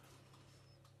 fortuitously.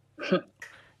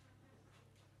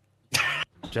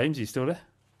 James, you still there?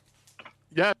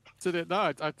 Yeah, did it?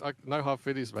 No, I no hard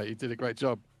feelings, mate. You did a great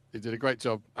job.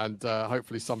 And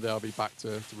hopefully someday I'll be back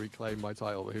to reclaim my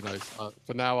title. Who knows?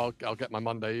 For now, I'll get my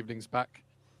Monday evenings back.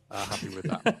 Happy with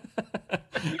that.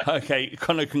 Okay,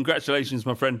 Connor, congratulations,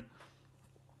 my friend.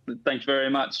 Thank you very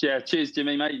much. Yeah, cheers,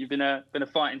 Jimmy, mate. You've been a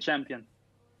fighting champion.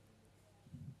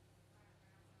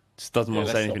 Just doesn't want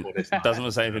to say anything. Doesn't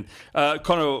want to say anything.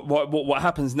 Connor, what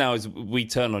happens now is we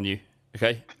turn on you.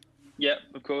 Okay. Yeah,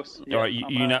 of course. Yeah, all right,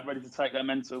 you now ready to take that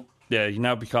mental. Yeah, you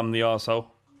now become the arsehole,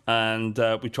 and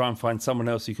we try and find someone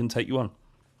else who can take you on.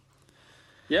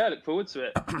 Yeah, I look forward to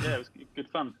it. Yeah, it was good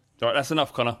fun. All right, that's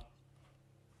enough, Connor.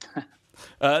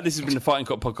 This has been the Fighting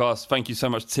Cock podcast. Thank you so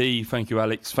much, T. Thank you,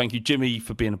 Alex. Thank you, Jimmy,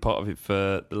 for being a part of it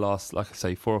for the last,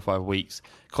 4 or 5 weeks.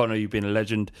 Connor, you've been a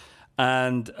legend.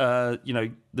 And,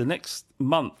 the next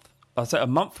month, I'd say a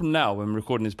month from now when we're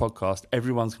recording this podcast,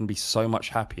 everyone's going to be so much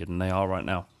happier than they are right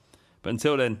now. But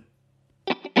until then...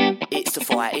 It's the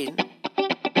fighting.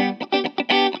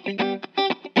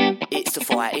 It's the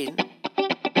fighting.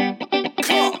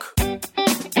 Cock.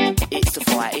 It's the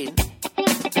fighting.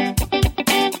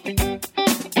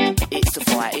 It's the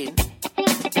fighting.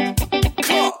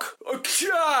 Cock.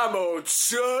 Come on,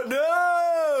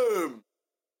 Tottenham!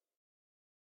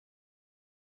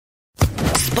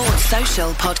 Sports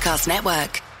Social Podcast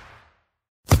Network.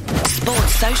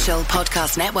 Sports Social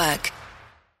Podcast Network.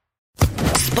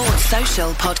 Sports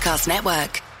Social Podcast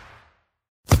Network.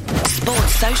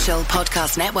 Sports Social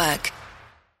Podcast Network.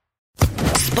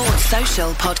 Sports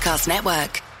Social Podcast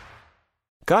Network.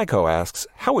 Geico asks,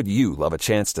 how would you love a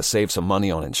chance to save some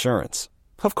money on insurance?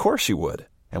 Of course you would.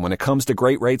 And when it comes to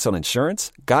great rates on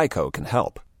insurance, Geico can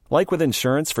help. Like with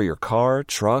insurance for your car,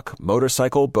 truck,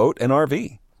 motorcycle, boat, and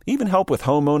RV. Even help with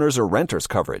homeowners or renters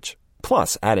coverage.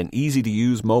 Plus, add an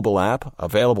easy-to-use mobile app,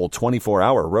 available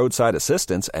 24-hour roadside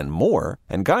assistance, and more,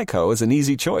 and Geico is an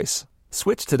easy choice.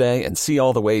 Switch today and see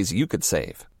all the ways you could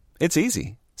save. It's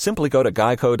easy. Simply go to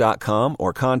geico.com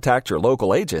or contact your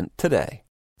local agent today.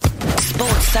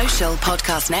 Sports Social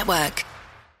Podcast Network.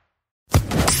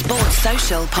 Sports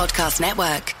Social Podcast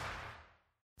Network.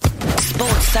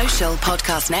 Sports Social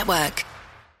Podcast Network.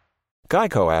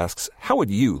 Geico asks, how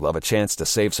would you love a chance to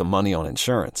save some money on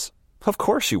insurance? Of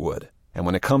course you would. And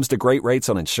when it comes to great rates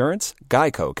on insurance,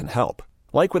 Geico can help.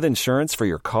 Like with insurance for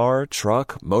your car,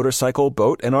 truck, motorcycle,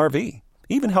 boat, and RV.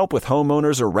 Even help with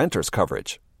homeowners or renters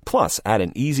coverage. Plus, add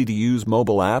an easy-to-use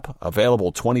mobile app,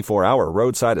 available 24-hour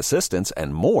roadside assistance,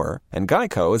 and more, and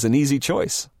Geico is an easy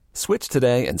choice. Switch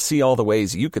today and see all the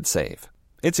ways you could save.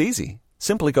 It's easy.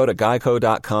 Simply go to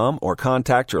geico.com or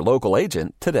contact your local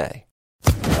agent today.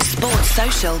 Sports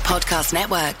Social Podcast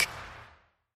Network.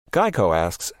 Geico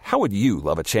asks, how would you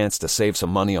love a chance to save some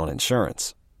money on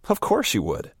insurance? Of course you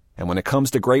would. And when it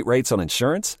comes to great rates on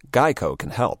insurance, Geico can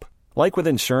help. Like with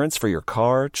insurance for your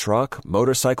car, truck,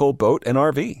 motorcycle, boat, and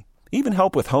RV. Even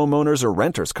help with homeowners or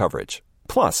renters coverage.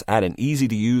 Plus, add an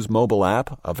easy-to-use mobile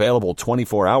app, available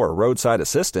 24-hour roadside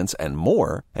assistance, and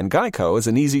more, and Geico is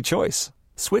an easy choice.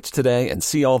 Switch today and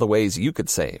see all the ways you could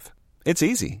save. It's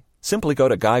easy. Simply go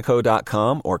to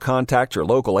geico.com or contact your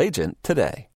local agent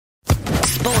today.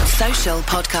 Sports Social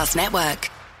Podcast Network.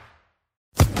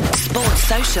 Sports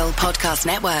Social Podcast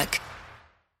Network.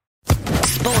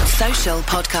 Sports Social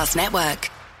Podcast Network.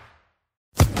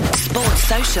 Sports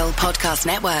Social Podcast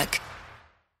Network.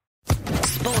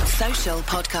 Sports Social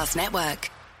Podcast Network.